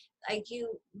book, like you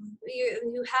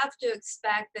have to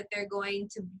expect that they're going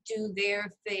to do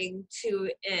their thing to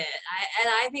it.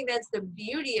 I think that's the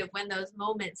beauty of when those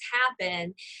moments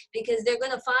happen, because they're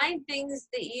going to find things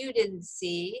that you didn't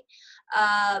see.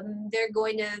 They're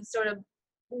going to sort of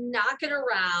knock it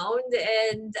around,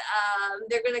 and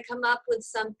they're going to come up with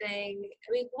something.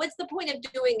 I mean, what's the point of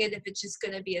doing it if it's just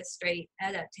going to be a straight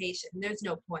adaptation? There's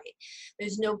no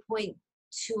point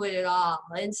to it at all.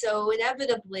 And so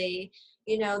inevitably,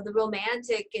 the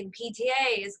romantic in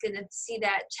PTA is going to see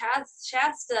that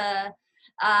Shasta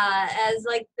as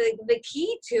like the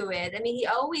key to it. I mean, he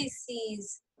always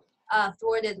sees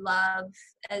thwarted love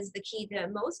as the key to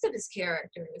most of his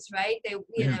characters, right? They,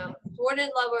 thwarted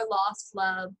love or lost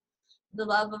love, the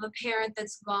love of a parent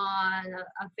that's gone,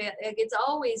 it's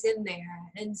always in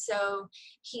there. And so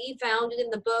he found it in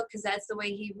the book because that's the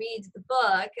way he reads the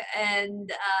book.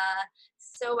 And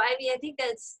so, I mean, I think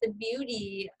that's the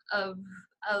beauty of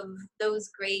those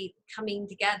great coming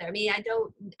together. I mean, I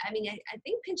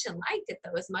think Pynchon liked it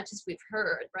though, as much as we've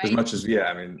heard, right? As much as,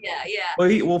 yeah. Well,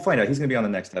 we'll find out. He's going to be on the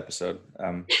next episode,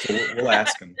 so we'll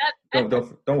ask him.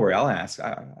 Don't worry, I'll ask.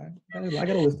 I got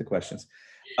a list of questions.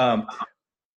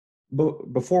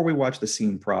 But before we watch the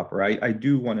scene proper, I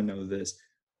do want to know this: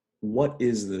 what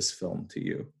is this film to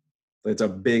you? It's a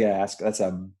big ask. That's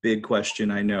a big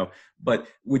question, I know. But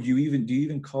do you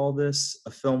even call this a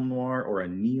film noir or a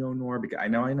neo-noir? Because I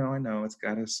know. It's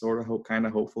got a sort of kind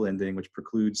of hopeful ending, which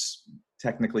precludes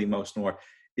technically most noir.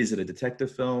 Is it a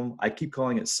detective film? I keep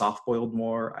calling it soft-boiled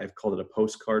noir. I've called it a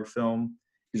postcard film.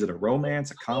 Is it a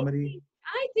romance, a comedy?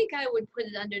 I think I would put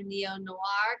it under neo-noir.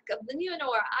 The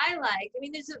neo-noir I like. I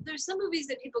mean, there's some movies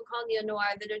that people call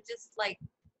neo-noir that are just like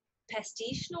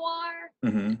pastiche noir,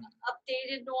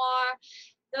 updated noir.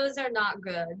 Those are not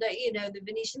good. The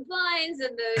Venetian blinds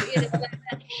and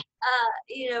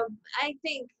I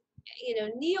think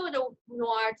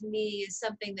neo-noir to me is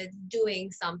something that's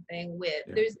doing something with.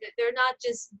 Yeah. They're not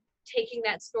just taking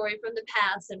that story from the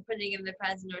past and putting it in the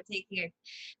present, or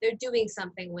they're doing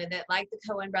something with it, like the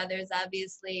Coen brothers,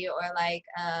 obviously, or like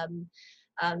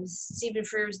Stephen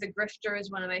Frears' The Grifter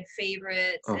is one of my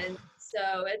favorites. And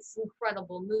so it's an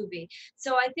incredible movie.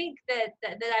 So I think that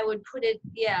I would put it,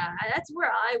 that's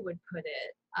where I would put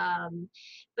it.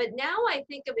 But now I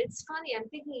think of, it's funny, I'm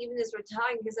thinking even as we're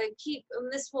talking, because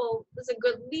this is a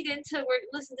good lead into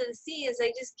listen to the scene, as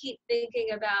I just keep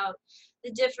thinking about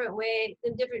the different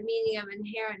meaning of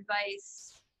Inherent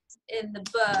Vice in the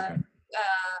book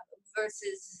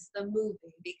versus the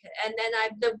movie. And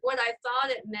then what I thought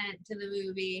it meant to the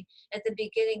movie at the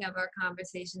beginning of our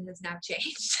conversation has now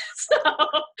changed.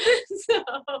 so.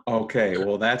 Okay,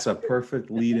 well, that's a perfect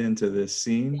lead into this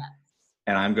scene. Yes.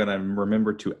 And I'm going to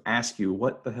remember to ask you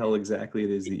what the hell exactly it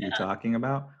is that you're talking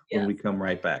about when we come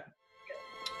right back.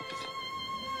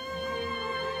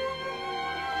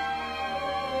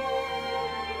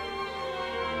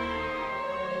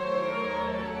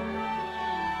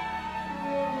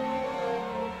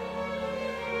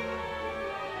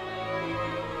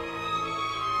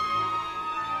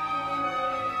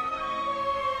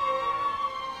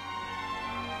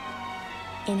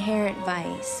 Inherent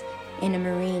vice in a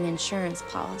marine insurance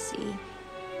policy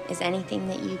is anything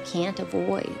that you can't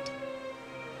avoid.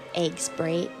 Eggs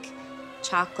break,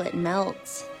 chocolate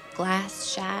melts,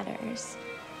 glass shatters.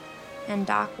 And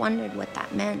Doc wondered what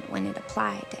that meant when it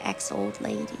applied to ex-old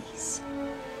ladies.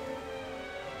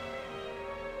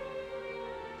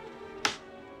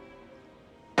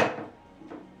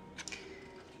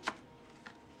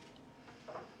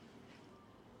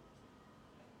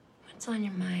 What's on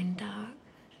your mind, Doc?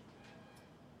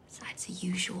 Besides the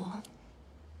usual.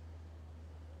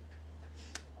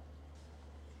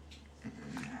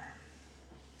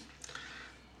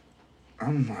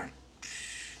 I'm like,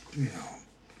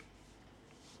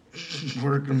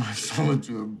 working myself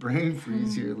into a brain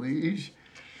freeze here, Leash.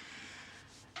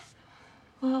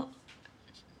 Well,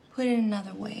 put it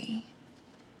another way.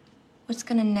 What's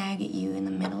gonna nag at you in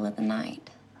the middle of the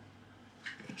night?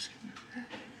 What's gonna nag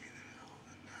me in the middle of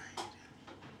the night?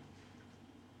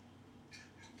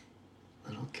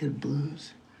 Little kid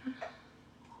blues.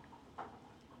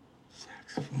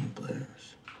 Saxophone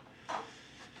players.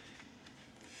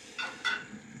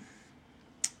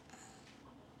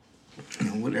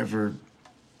 Whatever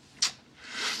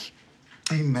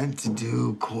I meant to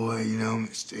do, Coy,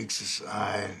 mistakes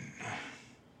aside.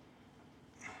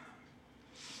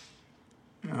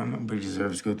 Nobody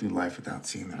deserves to go through life without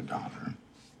seeing their daughter.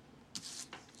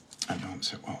 That don't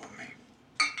sit well with me.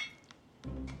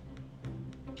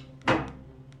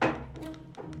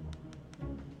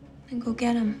 Then go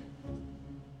get him.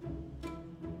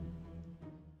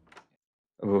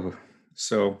 Oh,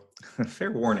 so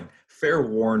fair warning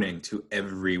to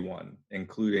everyone,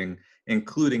 including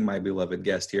my beloved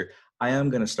guest here. I am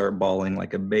going to start bawling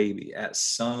like a baby at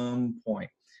some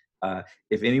point.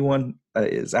 If anyone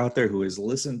is out there who has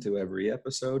listened to every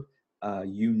episode,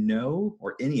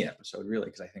 or any episode really,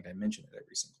 because I think I mention it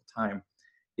every single time,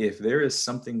 if there is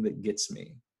something that gets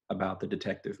me about the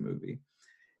detective movie,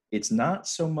 it's not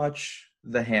so much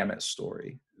the Hammett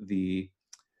story, the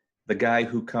guy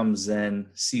who comes in,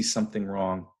 sees something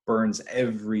wrong, burns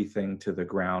everything to the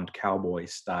ground, cowboy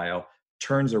style,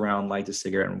 turns around, lights a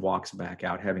cigarette, and walks back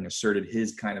out, having asserted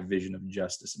his kind of vision of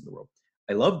justice in the world.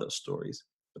 I love those stories,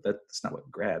 but that's not what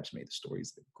grabs me. The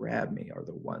stories that grab me are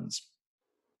the ones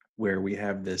where we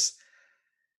have this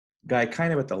guy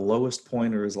kind of at the lowest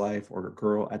point of his life, or a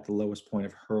girl at the lowest point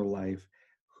of her life,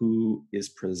 who is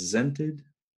presented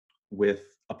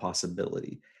with a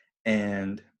possibility.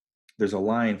 And there's a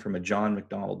line from a John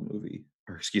MacDonald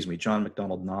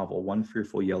novel, One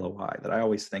Fearful Yellow Eye, that I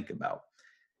always think about.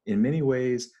 In many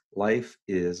ways, life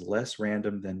is less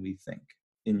random than we think.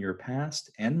 In your past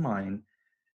and mine,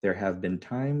 there have been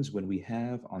times when we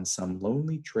have, on some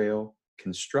lonely trail,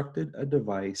 constructed a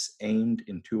device aimed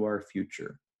into our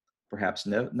future. Perhaps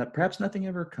nothing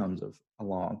ever comes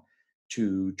along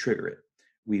to trigger it.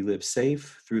 We live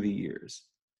safe through the years.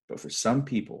 But for some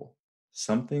people,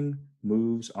 something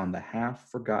moves on the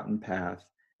half-forgotten path,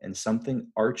 and something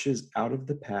arches out of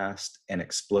the past and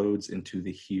explodes into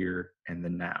the here and the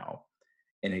now.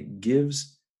 And it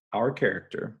gives our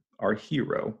character, our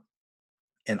hero,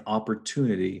 an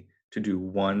opportunity to do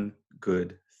one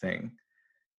good thing.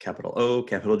 Capital O,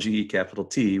 capital G, capital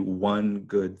T, one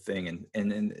good thing.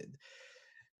 And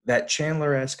that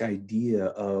Chandler-esque idea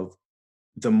of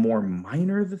the more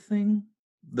minor the thing,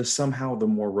 the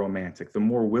more romantic, the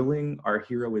more willing our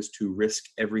hero is to risk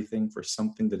everything for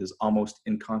something that is almost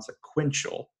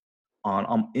inconsequential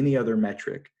on any other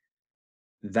metric.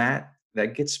 That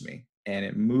gets me, and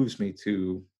it moves me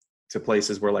to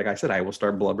places where, like I said, I will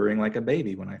start blubbering like a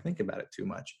baby when I think about it too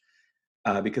much.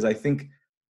 Because I think,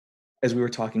 as we were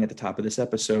talking at the top of this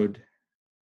episode,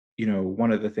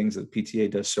 one of the things that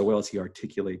PTA does so well is he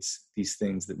articulates these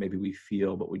things that maybe we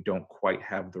feel, but we don't quite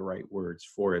have the right words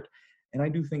for it. And I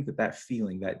do think that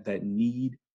feeling, that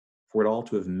need for it all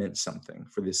to have meant something,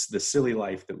 for the silly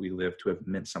life that we live to have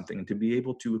meant something, and to be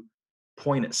able to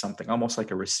point at something, almost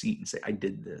like a receipt, and say, I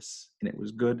did this, and it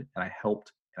was good, and I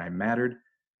helped, and I mattered.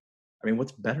 I mean,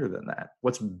 what's better than that?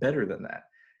 What's better than that?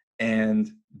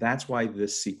 And that's why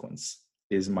this sequence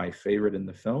is my favorite in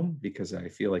the film, because I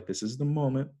feel like this is the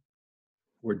moment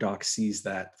where Doc sees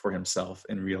that for himself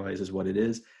and realizes what it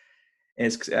is. And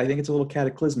I think it's a little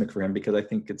cataclysmic for him, because I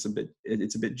think it's a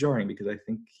bit jarring, because I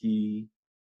think he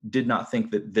did not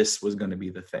think that this was going to be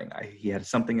the thing. He had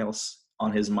something else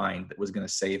on his mind that was going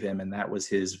to save him, and that was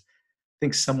his, I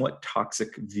think, somewhat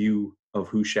toxic view of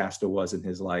who Shasta was in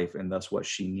his life, and thus what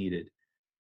she needed.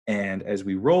 And as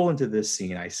we roll into this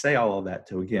scene, I say all of that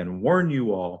to, again, warn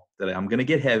you all that I'm going to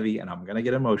get heavy and I'm going to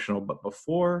get emotional. But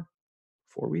before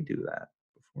we do that,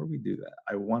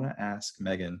 I want to ask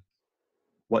Megan,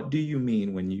 what do you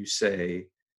mean when you say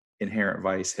Inherent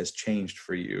Vice has changed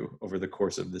for you over the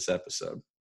course of this episode?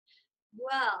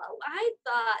 Well, I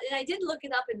thought, and I did look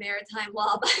it up in maritime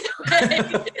law, by the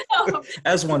way.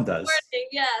 As one does. Morning,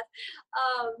 yes.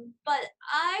 But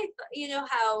you know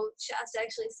how Shasta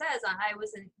actually says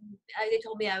they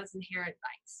told me I was inherent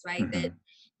vice, right? Mm-hmm.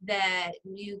 That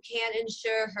you can't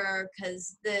insure her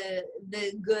because the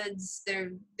goods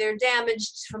they're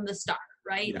damaged from the start,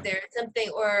 right? Yeah. There's something,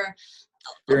 or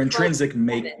their intrinsic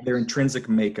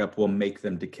makeup will make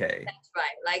them decay. That's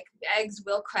right. Like eggs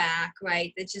will crack,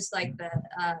 right? It's just like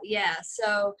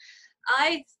So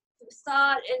I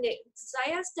thought, and I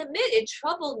have to admit, it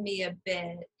troubled me a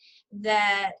bit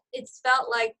that it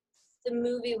felt like the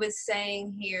movie was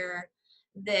saying here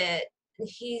that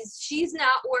he's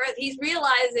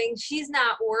realizing she's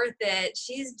not worth it.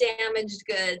 She's damaged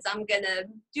goods. I'm gonna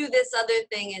do this other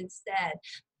thing instead.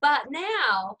 But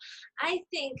now I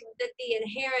think that the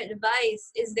inherent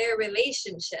vice is their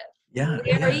relationship.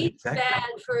 They're each bad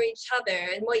for each other.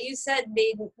 And what you said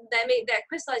made that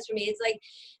crystallized for me. It's like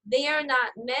they are not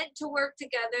meant to work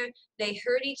together. They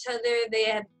hurt each other. They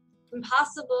have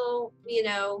impossibly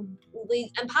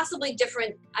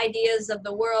different ideas of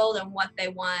the world and what they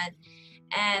want.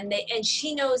 And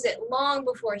she knows it long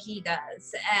before he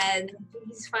does, and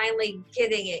he's finally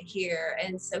getting it here,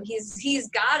 and so he's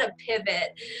got to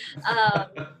pivot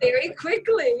very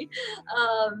quickly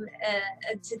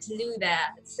to do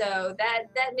that. So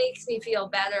that makes me feel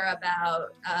better about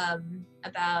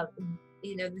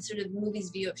the sort of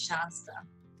movie's view of Shasta.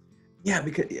 Yeah,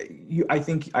 because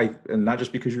and not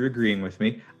just because you're agreeing with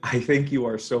me, I think you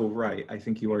are so right. I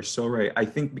think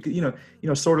because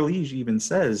Sortilege even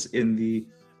says in the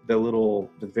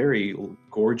very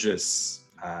gorgeous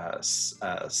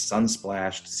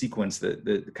sun-splashed sequence that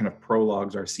the kind of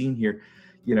prologues are seen here,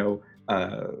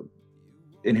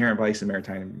 inherent vice in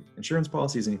maritime insurance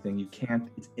policies,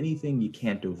 it's anything you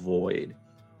can't avoid.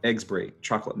 Eggs break,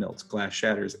 chocolate melts, glass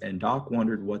shatters, and Doc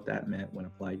wondered what that meant when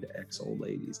applied to ex-old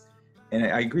ladies. And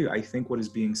I agree. I think what is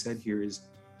being said here is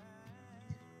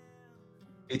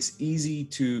it's easy,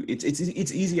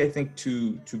 I think,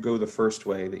 to go the first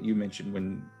way that you mentioned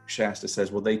when Shasta says,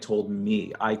 well, they told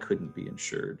me I couldn't be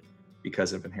insured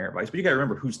because of inherent vice. But you got to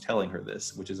remember who's telling her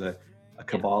this, which is a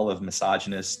cabal of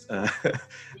misogynist,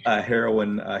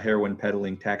 heroin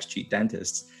peddling, tax cheat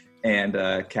dentists and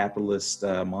capitalist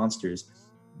monsters.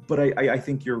 But I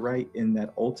think you're right in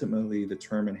that ultimately the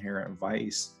term inherent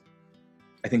vice,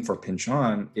 I think for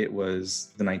Pynchon, it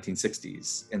was the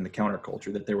 1960s and the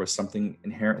counterculture, that there was something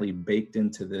inherently baked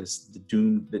into this,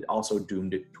 that also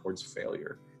doomed it towards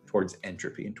failure, towards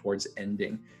entropy, and towards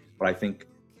ending. But I think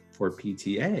for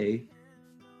PTA,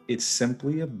 it's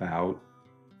simply about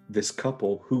this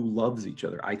couple who loves each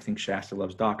other. I think Shasta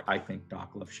loves Doc. I think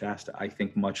Doc loves Shasta. I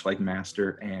think much like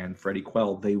Master and Freddie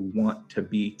Quell, they want to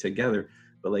be together.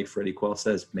 But like Freddie Quell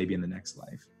says, maybe in the next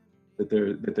life, that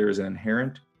there is an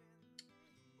inherent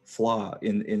flaw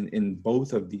in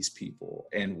both of these people,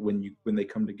 and when they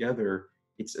come together,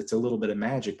 it's a little bit of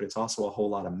magic, but it's also a whole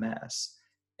lot of mess.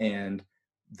 And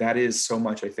that is so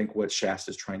much, I think, what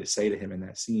Shasta's trying to say to him in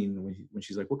that scene when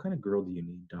she's like, what kind of girl do you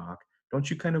need, Doc? Don't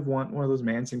you kind of want one of those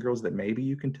Manson girls that maybe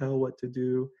you can tell what to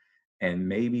do, and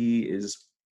maybe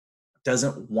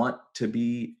doesn't want to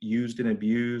be used and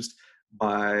abused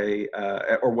by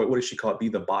or what does she call it, be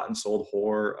the bought and sold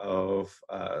whore of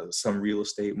some real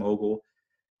estate mogul?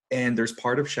 And there's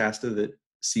part of Shasta that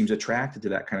seems attracted to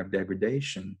that kind of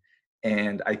degradation.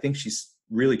 And I think she's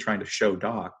really trying to show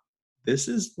Doc, this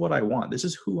is what I want. This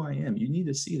is who I am. You need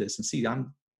to see this and see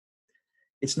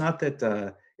it's not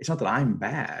that I'm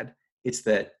bad. It's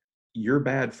that you're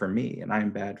bad for me and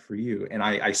I'm bad for you. And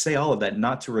I say all of that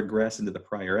not to regress into the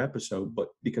prior episode, but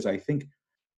because I think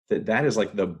that is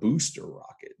like the booster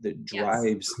rocket that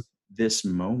drives this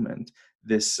moment,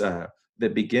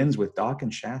 that begins with Doc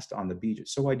and Shasta on the beach.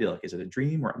 It's so idyllic. Is it a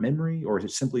dream or a memory, or is it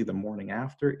simply the morning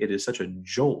after? It is such a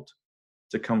jolt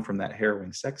to come from that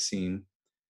harrowing sex scene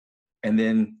and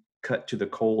then cut to the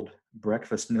cold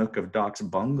breakfast nook of Doc's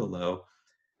bungalow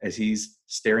as he's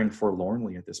staring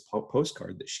forlornly at this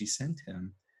postcard that she sent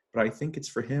him. But I think it's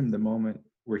for him the moment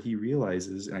where he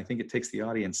realizes, and I think it takes the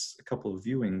audience a couple of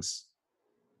viewings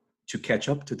to catch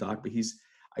up to Doc, but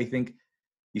I think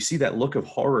you see that look of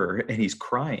horror, and he's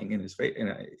crying in his face,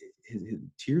 and his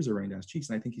tears are running down his cheeks.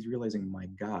 And I think he's realizing, my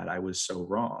God, I was so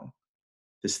wrong.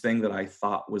 This thing that I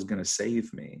thought was going to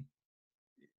save me,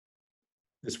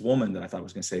 this woman that I thought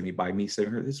was going to save me by me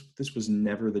saving her, this was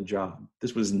never the job.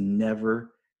 This was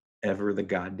never, ever the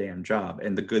goddamn job.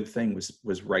 And the good thing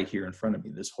was right here in front of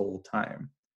me this whole time,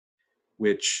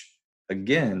 which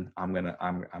again, I'm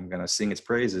gonna sing its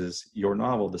praises. Your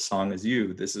novel, The Song Is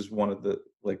You. This is one of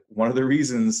the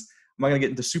reasons. I'm not gonna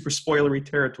get into super spoilery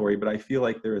territory, but I feel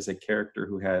like there is a character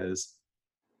who has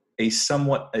a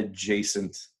somewhat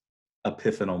adjacent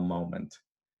epiphanal moment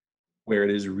where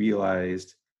it is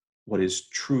realized what is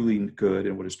truly good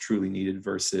and what is truly needed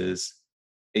versus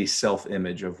a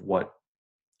self-image of what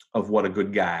a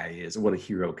good guy is, what a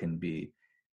hero can be.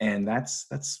 And that's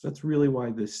really why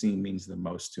this scene means the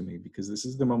most to me, because this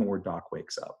is the moment where Doc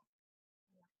wakes up.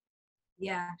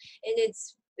 Yeah, and it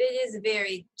is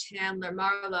very Chandler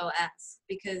Marlowe-esque,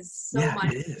 because so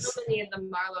many of the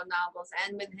Marlowe novels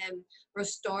end with him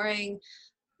restoring,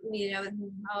 the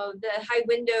high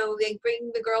window, they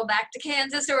bring the girl back to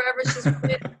Kansas or wherever she's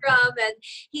from, and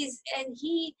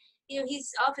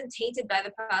he's often tainted by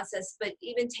the process, but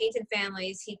even tainted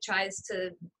families he tries to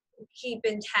keep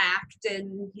intact,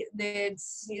 and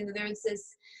there's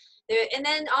this there, and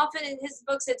then often in his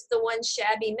books it's the one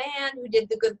shabby man who did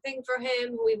the good thing for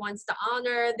him, who he wants to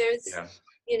honor. Those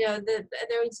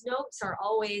notes are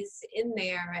always in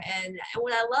there, and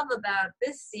what I love about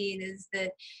this scene is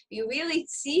that you really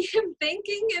see him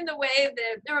thinking in the way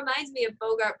that reminds me of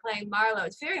Bogart playing Marlowe.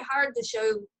 It's very hard to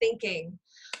show thinking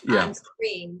on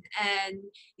screen, and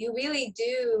you really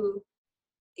do.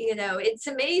 It's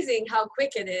amazing how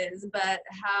quick it is, but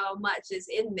how much is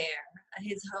in there.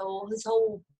 His whole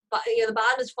the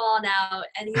bottom is falling out,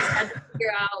 and he's had to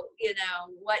figure out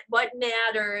what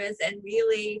matters and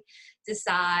really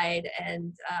decide,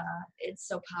 and it's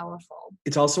so powerful.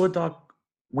 It's also a doc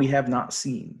we have not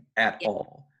seen at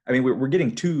all. I mean, we're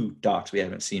getting two docs we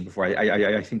haven't seen before.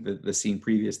 I think that the scene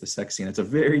previous, the sex scene, it's a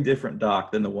very different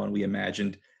doc than the one we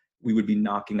imagined we would be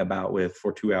knocking about with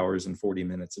for 2 hours and 40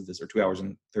 minutes of this, or 2 hours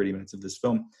and 30 minutes of this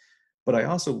film. But I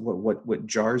also, what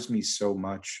jars me so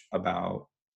much about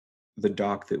the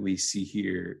doc that we see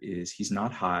here is he's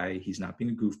not high, he's not being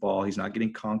a goofball, he's not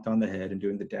getting conked on the head and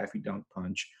doing the Daffy Dunk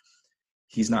punch.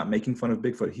 He's not making fun of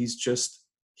Bigfoot.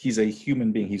 He's a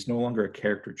human being. He's no longer a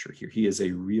caricature here. He is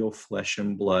a real flesh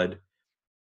and blood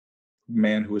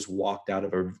man who has walked out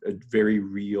of a very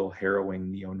real,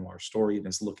 harrowing neo-noir story and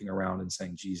is looking around and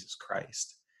saying, Jesus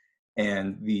Christ.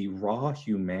 And the raw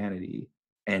humanity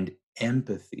and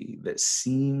empathy that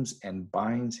seams and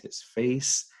binds his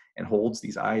face and holds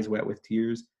these eyes wet with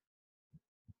tears.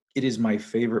 It is my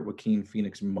favorite Joaquin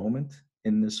Phoenix moment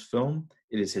in this film.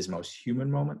 It is his most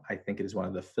human moment. I think it is one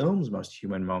of the film's most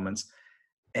human moments.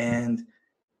 And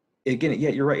again, yeah,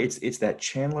 you're right. It's that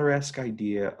Chandler-esque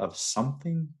idea of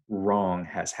something wrong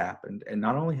has happened. And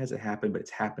not only has it happened, but it's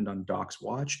happened on Doc's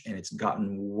watch, and it's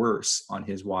gotten worse on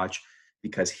his watch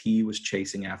because he was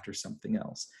chasing after something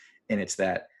else. And it's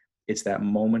that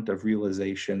moment of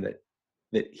realization that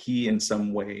he in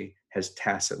some way has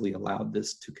tacitly allowed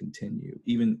this to continue,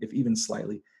 even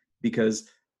slightly, because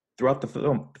throughout the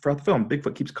film,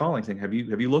 Bigfoot keeps calling, saying, have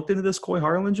you looked into this Coy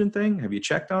Harlingen thing? Have you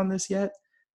checked on this yet?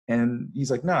 And he's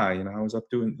like, nah, I was up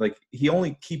doing, he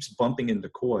only keeps bumping into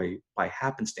Coy by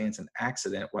happenstance and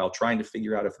accident while trying to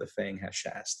figure out if the Fang has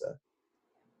Shasta.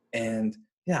 And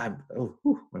yeah, I'm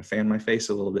going to fan my face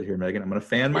a little bit here, Megan. I'm going to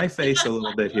fan my face a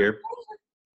little bit here.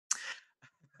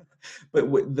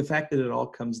 But the fact that it all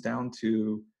comes down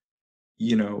to,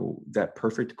 that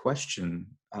perfect question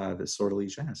that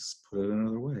Sortilege asks, put it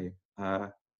another way,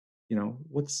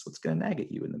 what's going to nag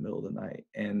at you in the middle of the night?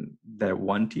 And that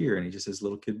one tear, and he just says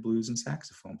little kid blues and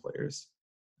saxophone players.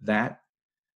 That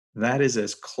is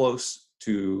as close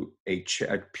to a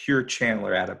pure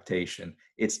Chandler adaptation.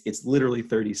 It's literally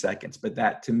 30 seconds, but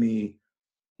that to me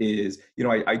is,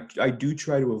 I do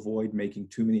try to avoid making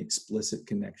too many explicit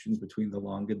connections between The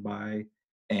Long Goodbye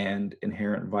and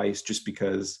Inherent Vice, just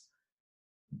because,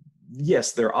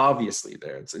 yes, they're obviously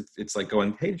there. It's like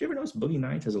going, hey, did you ever notice Boogie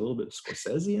Nights has a little bit of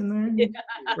Scorsese in there?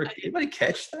 Yeah. Anybody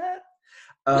catch that?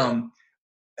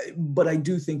 But I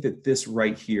do think that this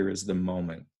right here is the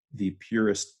moment, the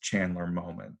purest Chandler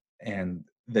moment, and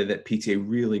that PTA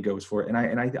really goes for it. And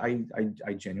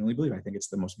I genuinely believe, I think it's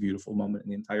the most beautiful moment in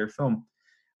the entire film.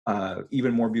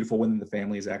 Even more beautiful when the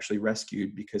family is actually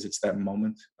rescued, because it's that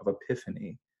moment of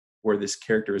epiphany where this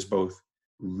character is both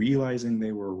realizing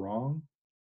they were wrong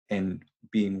and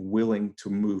being willing to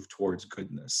move towards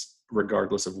goodness,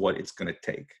 regardless of what it's going to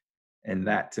take. And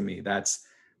that, to me, that's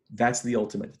the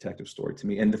ultimate detective story to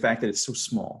me. And the fact that it's so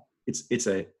small,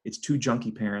 it's two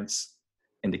junkie parents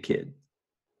and a kid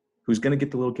who's going to get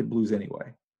the little kid blues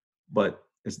anyway. But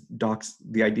as Doc's,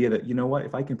 the idea that, what,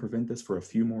 if I can prevent this for a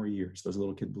few more years, those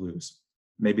little kid blues,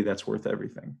 maybe that's worth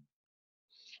everything.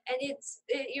 And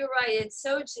you're right, it's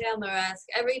so Chandler-esque,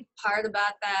 every part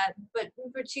about that, but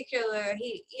in particular,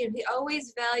 he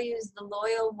always values the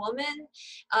loyal woman.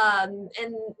 And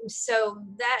so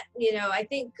that, I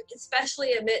think,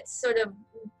 especially amidst sort of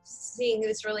seeing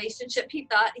this relationship he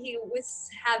thought he was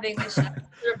having with Shasta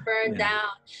sort of burned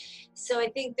down. So I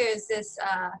think there's this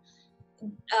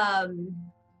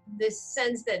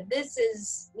sense that this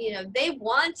is, they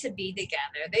want to be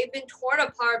together. They've been torn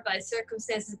apart by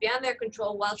circumstances beyond their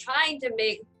control while trying to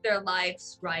make their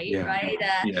lives right, right?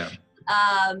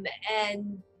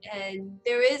 And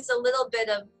there is a little bit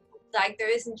of, like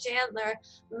there is in Chandler,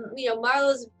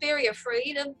 Marlowe's very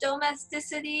afraid of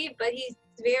domesticity, but he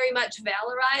very much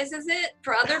valorizes it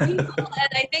for other people. And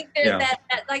I think there's that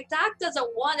like Doc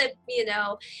doesn't want to,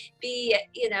 be,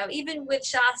 even with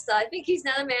Shasta, I think he's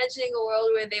not imagining a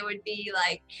world where they would be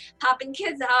like popping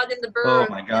kids out in the burbs. Oh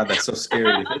my God, that's so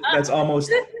scary. That's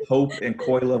almost Hope and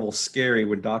Coy level scary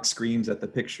when Doc screams at the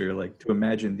picture, like to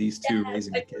imagine these two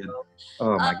raising a kid.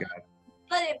 Oh my God.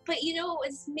 But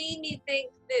it's made me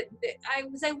think that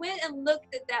I went and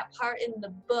looked at that part in the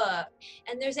book,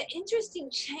 and there's an interesting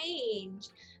change.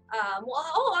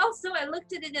 Also I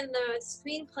looked at it in the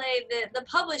screenplay, the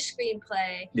published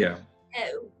screenplay. Yeah.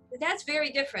 That's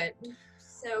very different.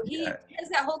 So he has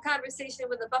that whole conversation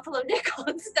with the Buffalo Nickel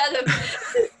instead of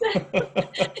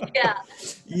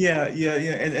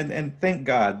and thank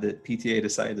God that PTA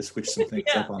decided to switch some things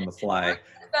up on the fly.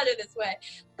 It's better this way.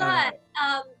 But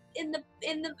in the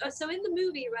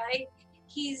movie, right,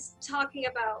 he's talking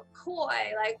about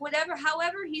Coy, like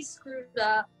however he's screwed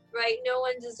up, right, no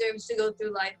one deserves to go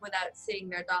through life without seeing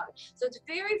their daughter. So it's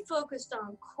very focused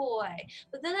on Coy.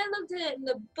 But then I looked at it in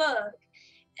the book,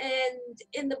 and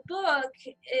in the book,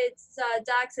 it's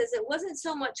Doc says it wasn't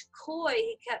so much Coy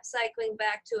he kept cycling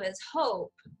back to as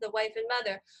Hope, the wife and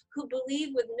mother, who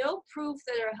believed with no proof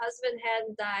that her husband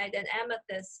hadn't died, and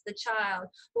Amethyst, the child,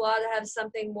 who ought to have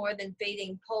something more than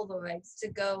fading Polaroids to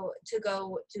go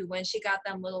to when she got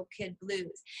them little kid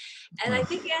blues. And I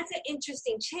think that's an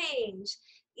interesting change.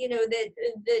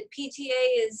 That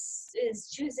PTA is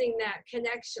choosing that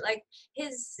connection, like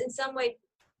in some way,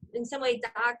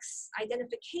 Doc's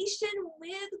identification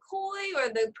with Coy, or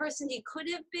the person he could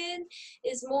have been,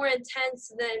 is more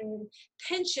intense than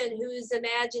Pynchon, who's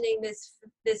imagining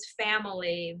this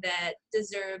family that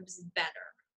deserves better.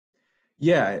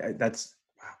 Yeah,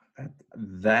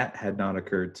 that had not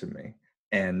occurred to me,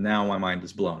 and now my mind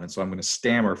is blown. And so I'm going to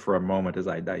stammer for a moment as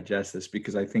I digest this,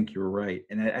 because I think you're right,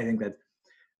 and I think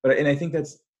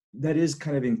that is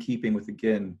kind of in keeping with,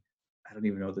 again, I don't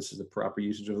even know if this is the proper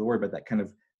usage of the word, but that kind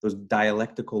of those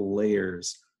dialectical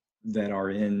layers that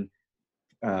are in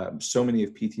so many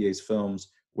of PTA's films,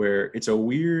 where it's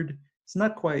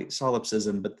not quite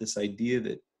solipsism, but this idea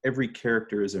that every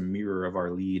character is a mirror of our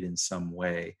lead in some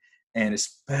way. And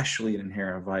especially in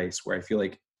Inherent Vice, where I feel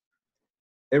like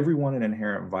everyone in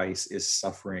Inherent Vice is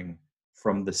suffering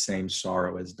from the same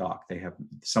sorrow as Doc. They have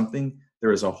something,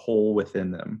 there is a hole within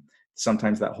them.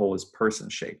 Sometimes that hole is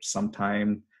person-shaped.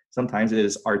 Sometimes it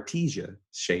is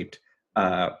artesia-shaped.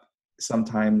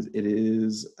 Sometimes it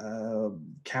is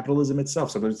capitalism itself.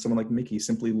 Sometimes someone like Mickey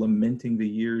simply lamenting the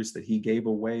years that he gave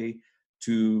away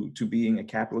to being a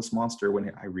capitalist monster,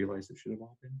 when I realized it should have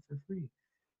all been for free.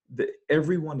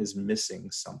 Everyone is missing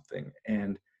something,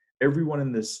 and everyone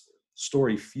in this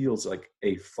story feels like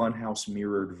a funhouse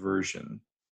mirrored version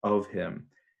of him.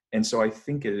 And so I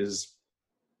think it is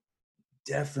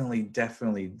definitely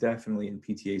in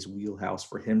PTA's wheelhouse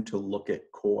for him to look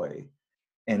at Coy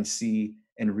and see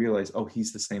and realize, oh,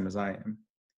 he's the same as I am.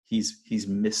 He's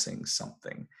missing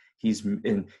something. He's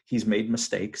made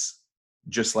mistakes,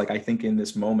 just like I think in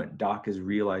this moment Doc is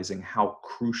realizing how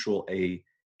crucial a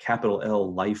capital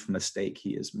L life mistake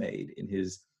he has made in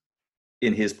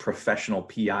his professional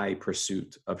PI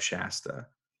pursuit of Shasta.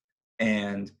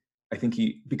 And I think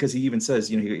because he even says,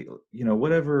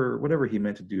 whatever he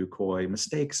meant to do, Coy,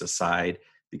 mistakes aside,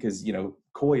 because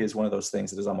Coy is one of those things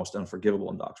that is almost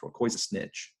unforgivable in Doc's world. Coy's a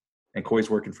snitch, and Coy's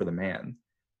working for the man.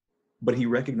 But he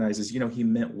recognizes, he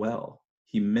meant well.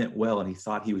 He meant well, and he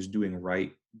thought he was doing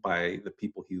right by the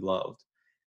people he loved.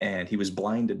 And he was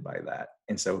blinded by that.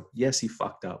 And so, yes, he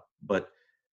fucked up, but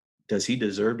does he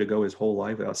deserve to go his whole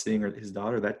life without seeing his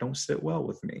daughter? That don't sit well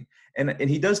with me. And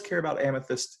he does care about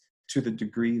Amethyst to the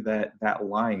degree that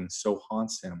line so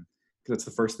haunts him, because it's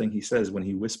the first thing he says when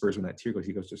he whispers, when that tear goes,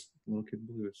 he goes, just little kid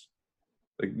blues.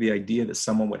 Like the idea that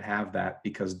someone would have that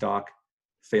because Doc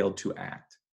failed to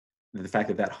act, the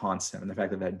fact that haunts him, and the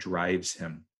fact that drives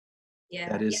him.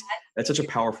 That's such a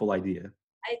powerful idea.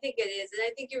 I think it is. And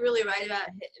I think you're really right about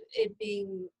it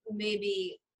being,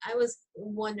 maybe I was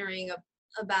wondering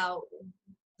about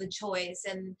the choice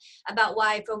and about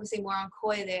why focusing more on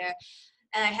Coy there.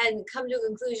 And I hadn't come to a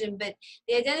conclusion, but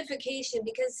the identification,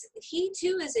 because he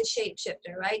too is a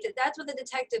shapeshifter, right? That's what the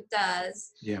detective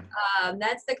does. Yeah.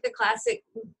 That's like the classic,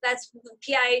 that's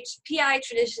PI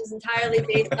tradition is entirely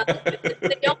based on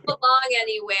they don't belong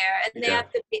anywhere and they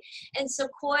have to be. And so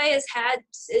Coy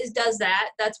does that.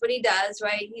 That's what he does,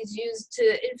 right? He's used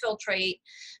to infiltrate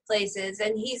places,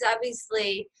 and he's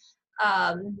obviously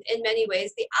in many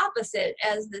ways the opposite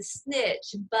as the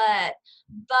snitch, but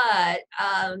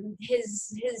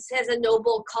his has a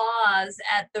noble cause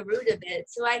at the root of it.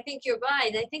 So I think you're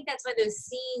right. I think that's why those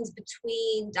scenes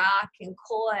between Doc and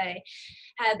Coy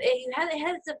it has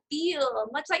a feel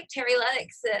much like Terry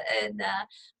Lennox and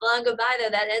Long Goodbye, though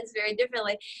that ends very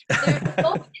differently. They're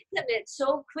so intimate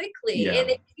so quickly,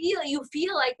 and you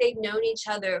feel like they've known each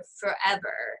other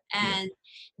forever, and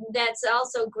that's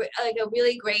also like a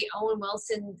really great Owen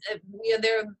Wilson.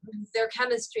 Their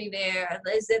chemistry there,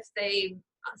 as if they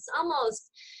almost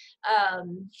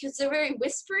because they're very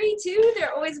whispery too.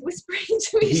 They're always whispering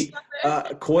to each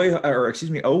other.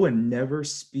 Owen never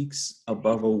speaks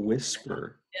above a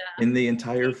whisper in the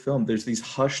entire film. There's these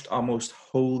hushed, almost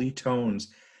holy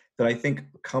tones that I think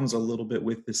comes a little bit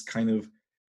with this kind of,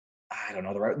 I don't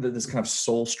know, this kind of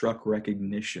soul-struck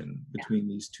recognition between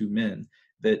these two men.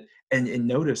 That and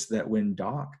notice that when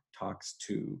Doc talks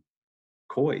to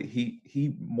Coy,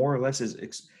 he more or less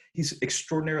he's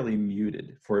extraordinarily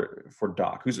muted for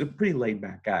Doc, who's a pretty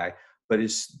laid-back guy, but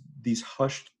is these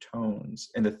hushed tones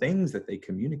and the things that they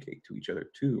communicate to each other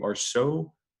too are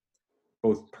so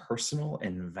both personal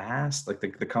and vast. Like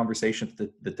the conversation at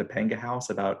the Topanga house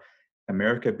about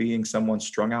America being someone's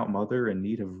strung out mother in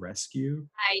need of rescue.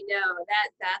 I know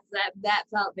that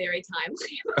felt very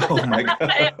timely. Oh my God.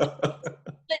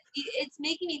 But it's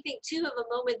making me think too of a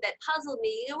moment that puzzled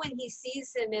me. You know, when he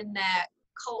sees him in that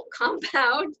cult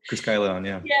compound. Chris Kyleon,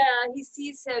 yeah. Yeah, he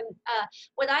sees him.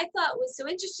 What I thought was so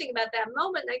interesting about that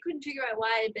moment, and I couldn't figure out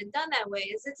why it had been done that way,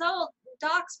 is it's all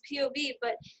Doc's POV,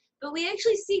 but we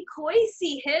actually see Coy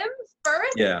see him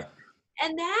first. Yeah.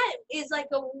 And that is like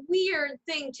a weird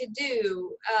thing to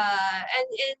do, and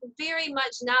very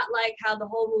much not like how the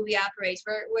whole movie operates,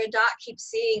 where Doc keeps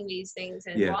seeing these things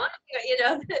and the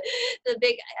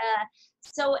big.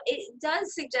 So it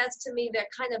does suggest to me they're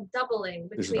kind of doubling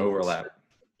between. There's an overlap.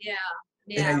 Yeah.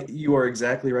 And you are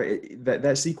exactly right.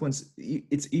 That sequence,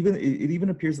 it even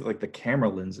appears that like the camera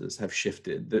lenses have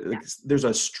shifted. There's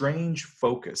a strange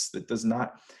focus that does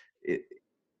not.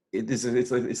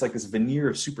 It's like this veneer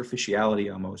of superficiality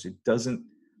almost. I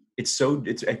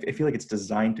feel like it's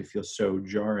designed to feel so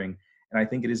jarring, and I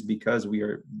think it is because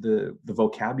the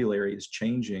vocabulary is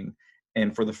changing,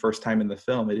 and for the first time in the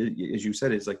film, as you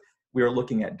said, it's like we are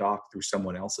looking at Doc through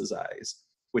someone else's eyes,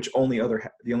 which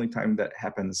the only time that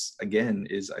happens again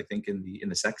is I think in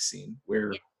the sex scene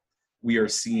where we are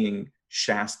seeing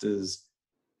Shasta's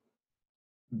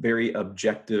very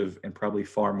objective and probably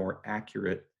far more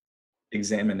accurate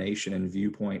examination and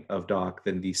viewpoint of Doc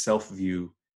than the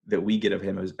self-view that we get of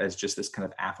him as just this kind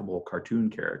of affable cartoon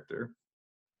character.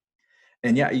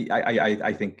 And yeah,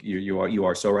 I think you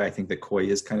are so right. I think that Coy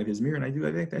is kind of his mirror, and I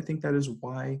think that is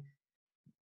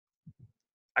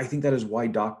why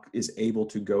Doc is able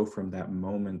to go from that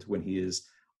moment when he's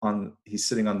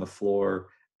sitting on the floor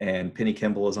and Penny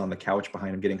Kimball is on the couch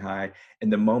behind him getting high,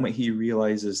 and the moment he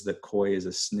realizes that Coy is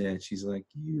a snitch, he's like,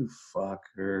 "You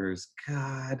fuckers,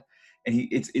 God." And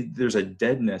there's a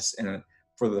deadness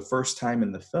for the first time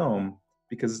in the film,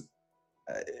 because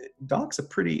Doc's a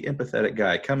pretty empathetic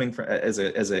guy coming from as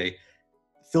a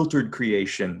filtered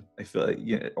creation, I feel like,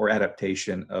 or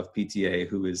adaptation of PTA,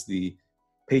 who is the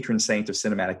patron saint of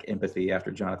cinematic empathy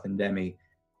after Jonathan Demme.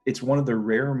 It's one of the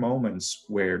rare moments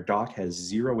where Doc has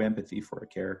zero empathy for a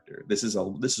character. This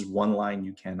is one line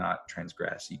you cannot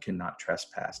transgress, you cannot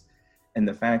trespass. And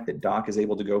the fact that Doc is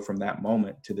able to go from that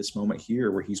moment to this moment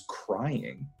here where he's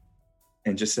crying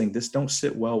and just saying, "This don't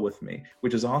sit well with me,"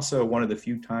 which is also one of the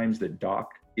few times that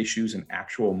Doc issues an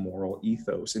actual moral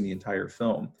ethos in the entire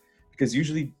film. Because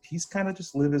usually he's kind of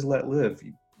just live as let live.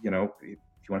 You know, if you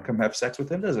want to come have sex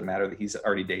with him, doesn't matter that he's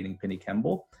already dating Penny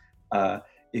Kimball.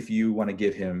 If you want to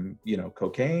give him,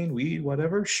 cocaine, weed,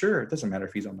 whatever, sure, it doesn't matter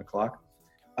if he's on the clock.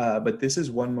 But this is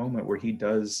one moment where he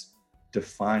does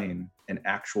define an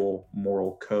actual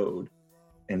moral code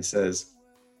and says,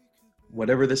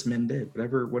 whatever this man did,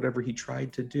 whatever he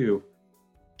tried to do,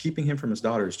 keeping him from his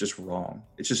daughter is just wrong.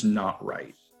 It's just not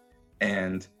right.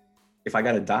 And if I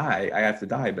got to die, I have to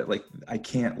die. But like, I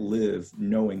can't live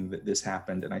knowing that this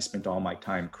happened and I spent all my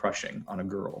time crushing on a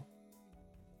girl.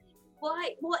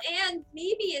 And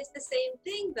maybe it's the same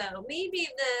thing though. Maybe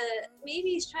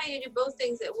he's trying to do both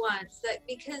things at once. That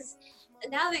because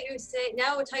now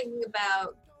we're talking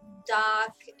about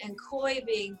Doc and Coy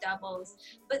being doubles,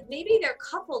 but maybe they're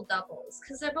couple doubles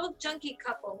because they're both junkie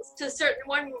couples to a certain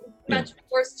one, much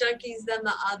worse junkies than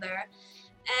the other.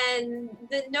 And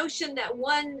the notion that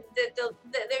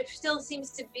there still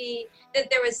seems to be that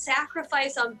there was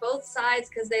sacrifice on both sides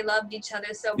because they loved each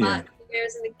other so much.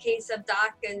 Whereas in the case of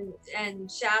Doc and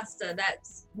Shasta,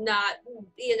 that's not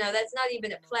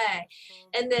even at play,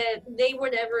 and that they were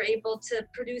never able to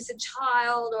produce a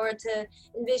child or to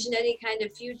envision any kind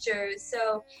of future.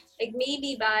 So like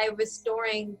maybe by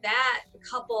restoring that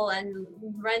couple and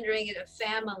rendering it a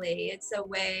family, it's a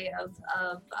way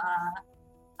of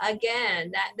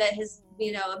again that his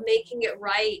making it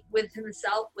right with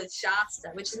himself with Shasta,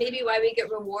 which is maybe why we get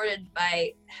rewarded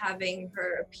by having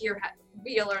her appear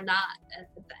real or not at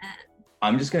the end.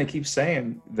 I'm just going to keep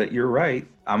saying that you're right.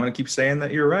 I'm going to keep saying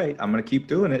that you're right. I'm going to keep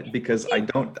doing it because I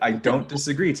don't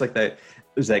disagree. It's like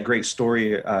there's that great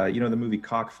story, the movie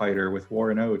Cockfighter with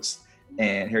Warren Oates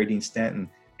and Harry Dean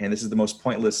Stanton. And this is the most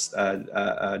pointless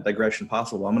digression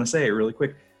possible. I'm going to say it really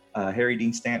quick. Harry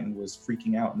Dean Stanton was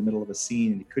freaking out in the middle of a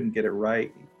scene and he couldn't get it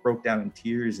right. He broke down in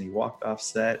tears and he walked off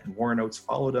set, and Warren Oates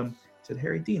followed him, said,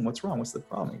 "Harry Dean, what's wrong? What's the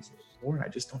problem?" He said, "Warren, I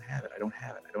just don't have it. I don't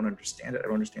have it. I don't understand it. I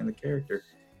don't understand the character."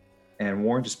 And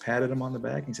Warren just patted him on the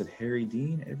back and he said, "Harry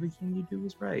Dean, everything you do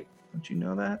is right. Don't you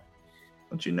know that?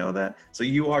 Don't you know that?" So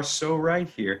you are so right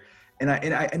here. And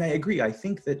I agree. I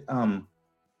think that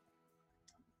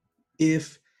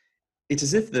if it's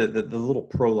as if the little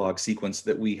prologue sequence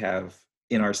that we have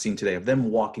in our scene today of them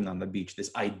walking on the beach,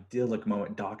 this idyllic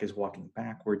moment, Doc is walking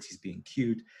backwards, he's being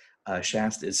cute,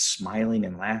 Shasta is smiling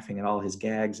and laughing at all his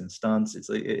gags and stunts.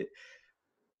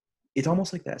 It's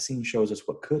almost like that scene shows us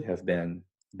what could have been,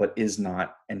 but is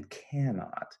not and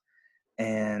cannot.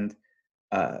 And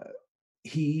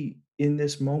he, in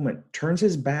this moment, turns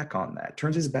his back on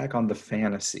the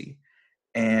fantasy.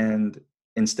 And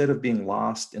instead of being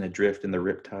lost and adrift in the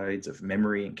riptides of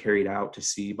memory and carried out to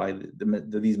sea by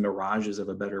these mirages of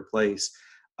a better place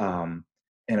and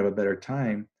of a better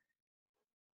time,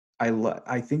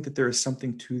 I think that there is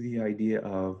something to the idea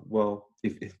of, well,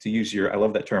 if to use I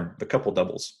love that term, the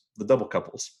double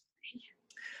couples.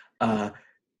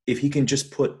 If he can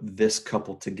just put this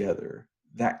couple together,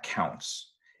 that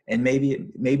counts. And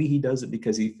maybe he does it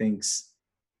because he thinks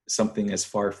something as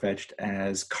far-fetched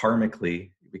as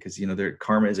karmically, because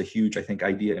karma is a huge, I think,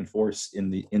 idea and force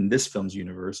in this film's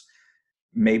universe.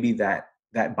 Maybe that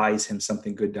buys him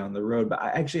something good down the road. But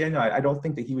I don't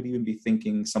think that he would even be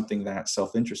thinking something that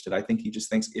self-interested. I think he just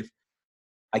thinks, if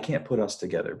I can't put us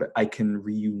together, but I can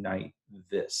reunite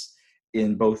this.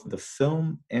 In both the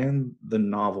film and the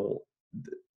novel,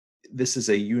 this is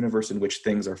a universe in which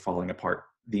things are falling apart.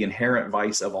 The inherent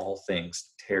vice of all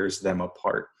things tears them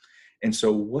apart. And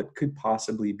so what could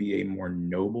possibly be a more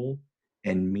noble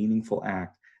and meaningful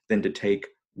act than to take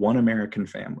one American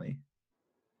family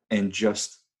and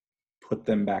just put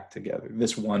them back together,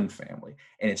 this one family?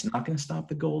 And it's not going to stop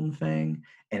the Golden Fang,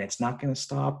 and it's not going to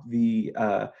stop the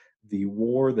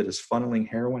war that is funneling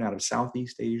heroin out of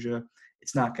Southeast Asia.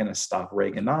 It's not going to stop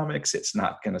Reaganomics. It's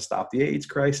not going to stop the AIDS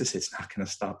crisis. It's not going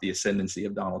to stop the ascendancy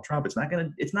of Donald Trump. It's not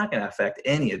going to affect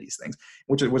any of these things,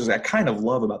 which is I kind of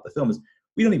love about the film, is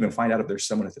we don't even find out if there's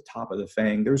someone at the top of the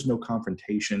Fang. There's no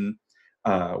confrontation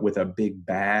with a big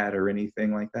bad or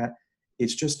anything like that.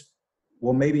 It's just,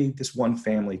 well, maybe this one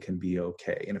family can be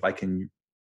okay. And if I can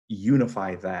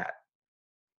unify that,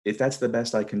 if that's the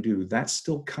best I can do, that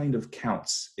still kind of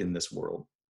counts in this world.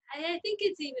 I think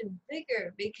it's even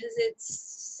bigger because it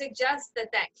suggests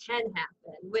that can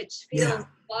happen, which feels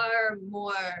far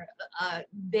more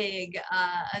big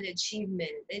an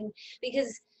achievement. And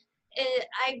because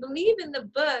I believe in the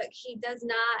book, he does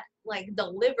not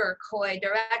deliver Coy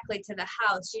directly to the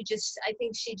house. I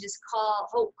think she just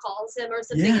Hope calls him or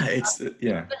something.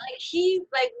 Yeah, But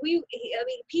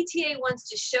PTA wants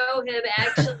to show him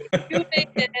actually doing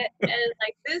it, and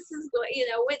this is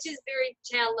which is very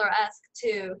Chandler-esque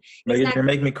too. Megan, you're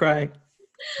making me cry.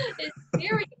 It's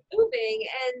very moving,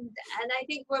 and I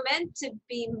think we're meant to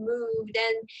be moved,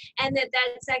 and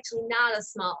that's actually not a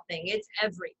small thing. It's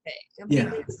everything.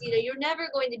 Because you're never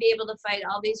going to be able to fight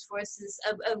all these forces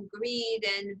of greed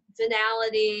and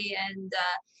venality, and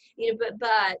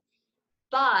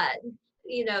but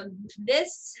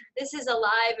this is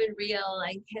alive and real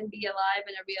and can be alive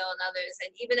and real in others,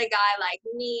 and even a guy like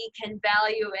me can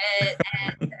value it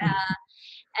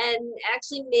and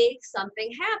actually make something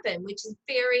happen, which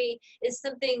is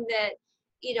something that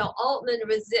Altman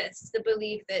resists the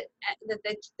belief that the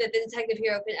detective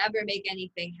hero can ever make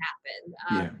anything happen.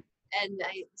 Yeah.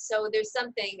 So there's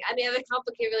something. I mean, I have a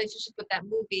complicated relationship with that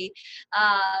movie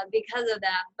because of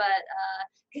that, but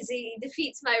because he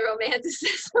defeats my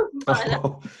romanticism.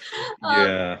 But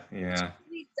Yeah.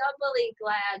 really doubly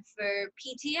glad for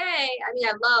PTA. I mean,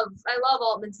 I love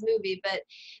Altman's movie, but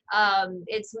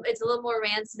it's a little more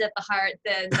rancid at the heart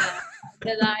than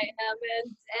I am,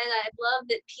 and I love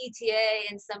that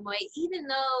PTA in some way, even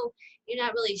though you're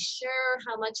not really sure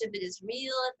how much of it is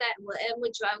real at that, and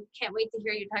which I can't wait to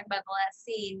hear you talk about the last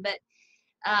scene, but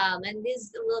and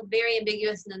is a little very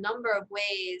ambiguous in a number of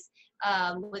ways.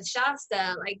 With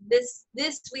Shasta, like this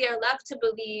we are left to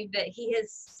believe that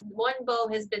one bow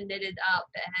has been knitted up,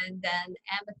 and then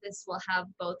Amethyst will have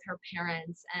both her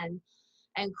parents,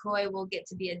 and Coy will get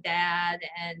to be a dad,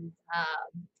 and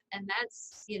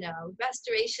that's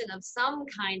restoration of some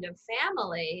kind of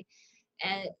family,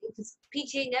 and because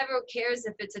PTA never cares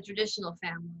if it's a traditional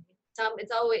family.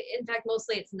 It's always, in fact,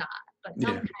 mostly it's not, but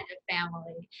some kind of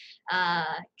family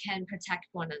can protect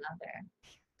one another.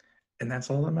 And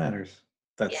that's all that matters.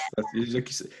 That's like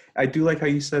you said, I do like how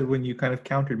you said when you kind of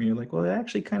countered me, you're like, well, it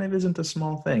actually kind of isn't a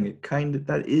small thing.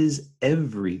 That is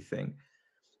everything.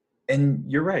 And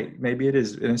you're right. Maybe it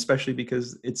is. And especially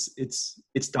because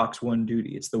it's Doc's one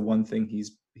duty. It's the one thing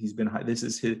he's been, this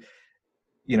is his,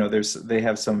 they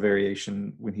have some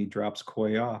variation when he drops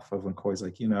Coy off of when Coy's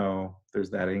like,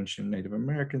 there's that ancient Native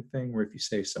American thing where if you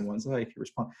save someone's life, you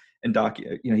respond. And Doc,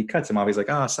 he cuts him off. He's like,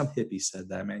 some hippie said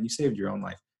that, man. You saved your own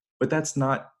life. But that's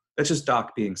just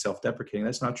Doc being self-deprecating.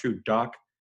 That's not true. Doc,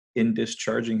 in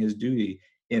discharging his duty,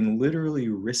 in literally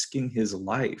risking his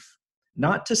life,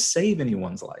 not to save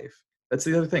anyone's life. That's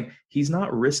the other thing. He's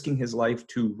not risking his life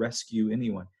to rescue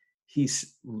anyone. He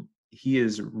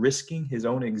is risking his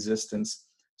own existence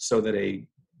so that a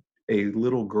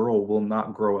little girl will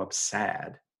not grow up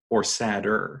sad or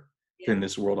sadder than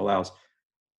this world allows.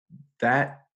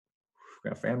 That, I'm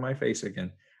gonna fan my face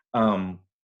again.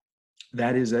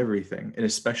 That is everything. And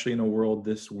especially in a world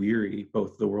this weary,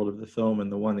 both the world of the film and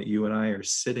the one that you and I are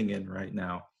sitting in right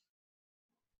now,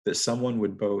 that someone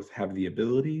would both have the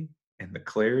ability and the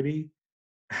clarity,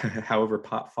 however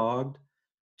pot-fogged,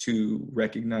 to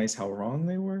recognize how wrong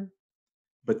they were,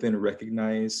 but then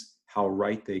recognize how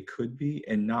right they could be,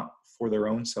 and not for their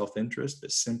own self-interest,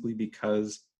 but simply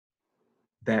because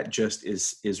that just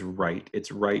is right.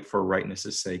 It's right for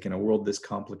rightness' sake. In a world this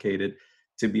complicated,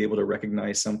 to be able to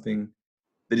recognize something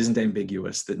that isn't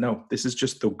ambiguous, that no, this is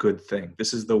just the good thing.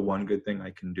 This is the one good thing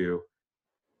I can do.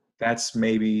 That's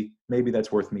maybe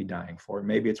that's worth me dying for.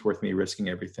 Maybe it's worth me risking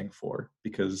everything for,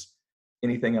 because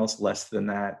anything else less than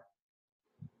that,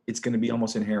 it's going to be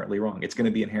almost inherently wrong. It's going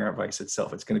to be inherent vice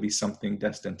itself. It's going to be something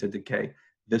destined to decay.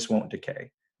 This won't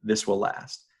decay. This will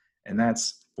last. And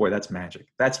that's magic.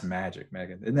 That's magic,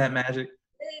 Megan. Isn't that magic?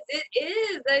 It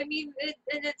is. I mean,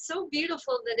 and it's so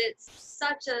beautiful that it's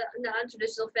such a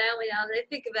non-traditional family now that I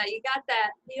think about it.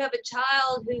 You have a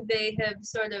child who they have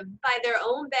sort of, by their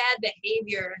own bad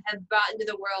behavior, have brought into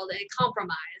the world and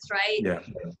compromised, right? Yeah.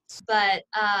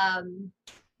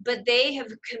 But they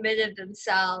have committed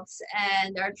themselves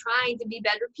and are trying to be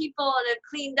better people and have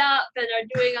cleaned up and are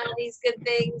doing all these good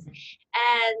things.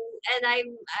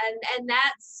 And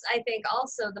that's, I think,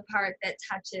 also the part that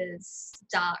touches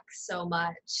Doc so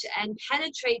much and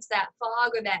penetrates that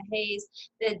fog or that haze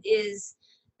that is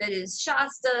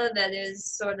Shasta, that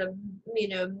is sort of,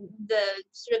 the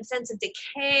sort of sense of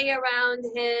decay around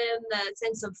him, the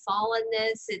sense of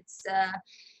fallenness.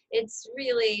 It's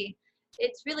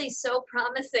really so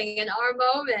promising in our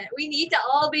moment. We need to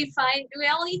all be fine. We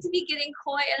all need to be getting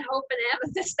Coy and Hope and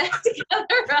Amethyst back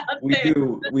together out we there.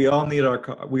 Do. We all need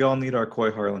our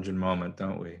Coy Harlingen moment,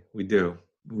 don't we? We do.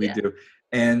 We do.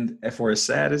 And for as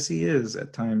sad as he is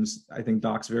at times, I think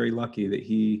Doc's very lucky that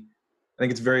I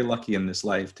think it's very lucky in this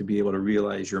life to be able to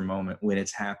realize your moment when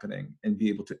it's happening and be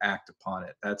able to act upon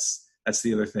it. That's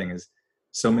the other thing, is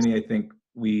so many, I think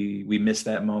we miss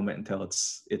that moment until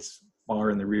it's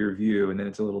far in the rear view, and then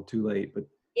it's a little too late. But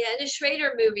in a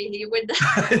Schrader movie, he would.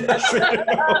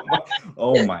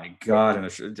 Oh my God!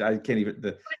 I can't even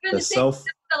the last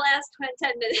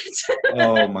 10 minutes.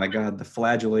 Oh my God, the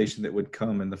flagellation that would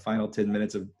come in the final 10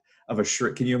 minutes of a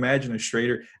Schrader. Can you imagine a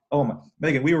Schrader? Oh my,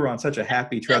 Megan, we were on such a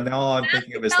happy trail. Now all I'm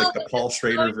thinking of is like the Paul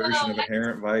Schrader version of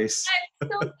Inherent Vice.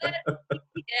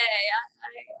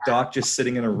 Doc just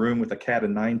sitting in a room with a cat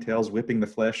of nine tails, whipping the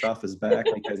flesh off his back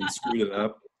because he screwed it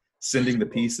up. sending the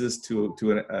pieces to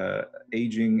an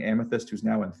aging amethyst who's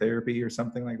now in therapy or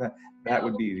something like that. That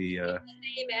would be the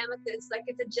name amethyst, like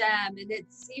it's a gem, and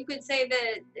it's, you could say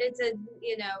that it's a,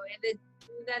 you know,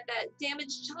 that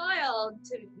damaged child,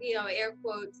 to, you know, air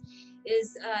quotes,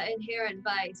 is inherent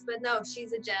vice. But no,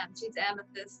 she's a gem, she's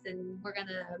amethyst, and we're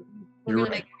gonna right.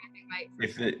 make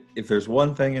everything right. If there's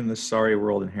one thing in this sorry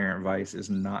world inherent vice is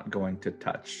not going to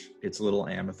touch, it's little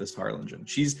Amethyst Harlingen.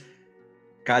 She's,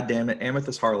 God damn it,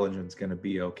 Amethyst Harlingen's gonna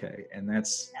be okay, and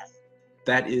that's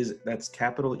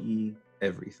capital E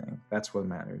everything. That's what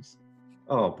matters.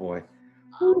 Oh boy,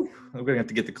 whew. I'm gonna have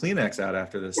to get the Kleenex out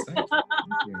after this thing. Thank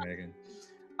you, Megan.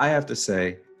 I have to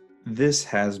say, this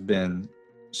has been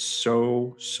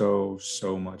so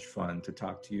much fun to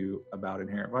talk to you about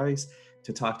Inherent Vice,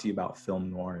 to talk to you about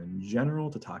film noir in general,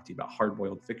 to talk to you about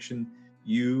hard-boiled fiction.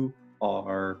 You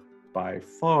are by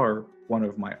far one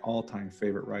of my all-time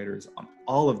favorite writers on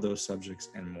all of those subjects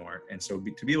and more. And so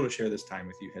to be able to share this time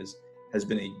with you has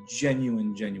been a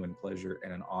genuine pleasure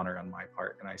and an honor on my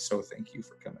part. And I so thank you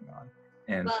for coming on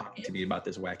and talking to me about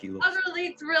this wacky little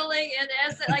utterly thrilling, and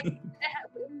as like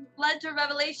led to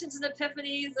revelations and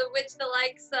epiphanies of which the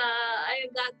likes I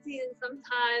have not seen in some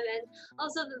time. And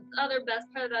also the other best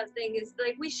part of that thing is,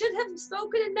 like, we should have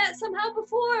spoken and met somehow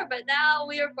before, but now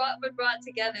we're brought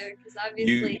together, because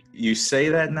obviously you say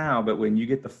that now, but when you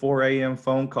get the 4 a.m.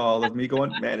 phone call of me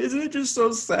going, man, isn't it just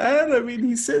so sad? I mean,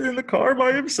 he's sitting in the car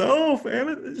by himself,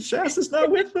 and Shasta's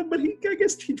not with him, but I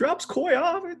guess he drops Coy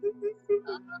off.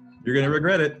 You're gonna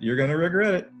regret it.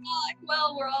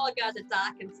 Well, we're all got the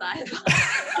doc inside.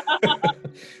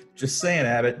 Just saying,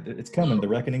 Abbott, it's coming. The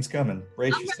reckoning's coming.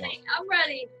 Brace yourself. I'm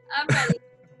ready.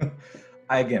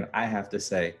 I have to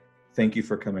say, thank you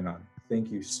for coming on. Thank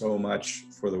you so much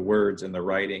for the words and the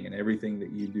writing and everything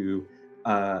that you do.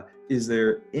 Is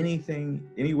there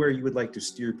anywhere you would like to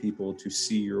steer people to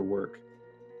see your work?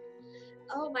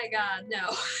 Oh my God,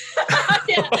 no.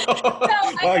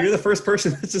 Wow, you're the first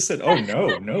person that just said, "Oh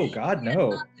no, God,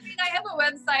 no." I mean, I have a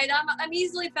website. I'm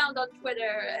easily found on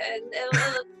Twitter and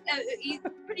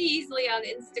pretty easily on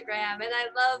Instagram, and I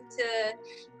love to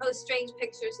post strange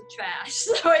pictures of trash.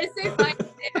 So I say find me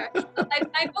there.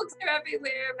 My books are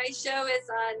everywhere. My show is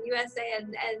on USA,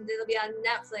 and it'll be on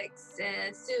Netflix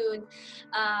soon.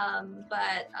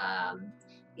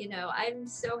 You know, I'm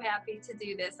so happy to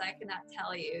do this. I cannot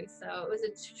tell you. So it was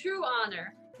a true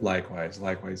honor. Likewise.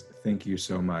 Thank you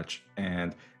so much.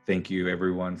 And thank you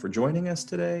everyone for joining us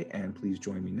today. And please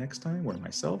join me next time where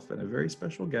myself and a very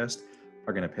special guest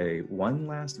are going to pay one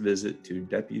last visit to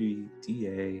Deputy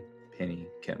DA Penny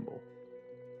Kimball.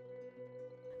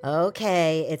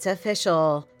 Okay, it's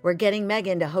official. We're getting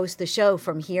Megan to host the show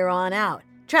from here on out.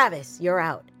 Travis, you're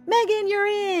out. Megan, you're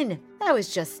in. That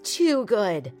was just too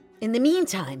good. In the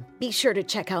meantime, be sure to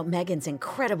check out Megan's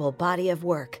incredible body of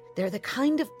work. They're the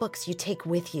kind of books you take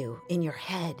with you in your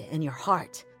head and your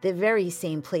heart. The very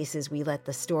same places we let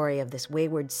the story of this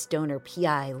wayward stoner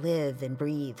PI live and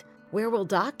breathe. Where will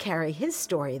Doc carry his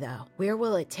story, though? Where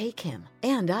will it take him?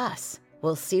 And us?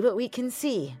 We'll see what we can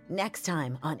see next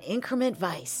time on Increment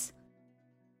Vice.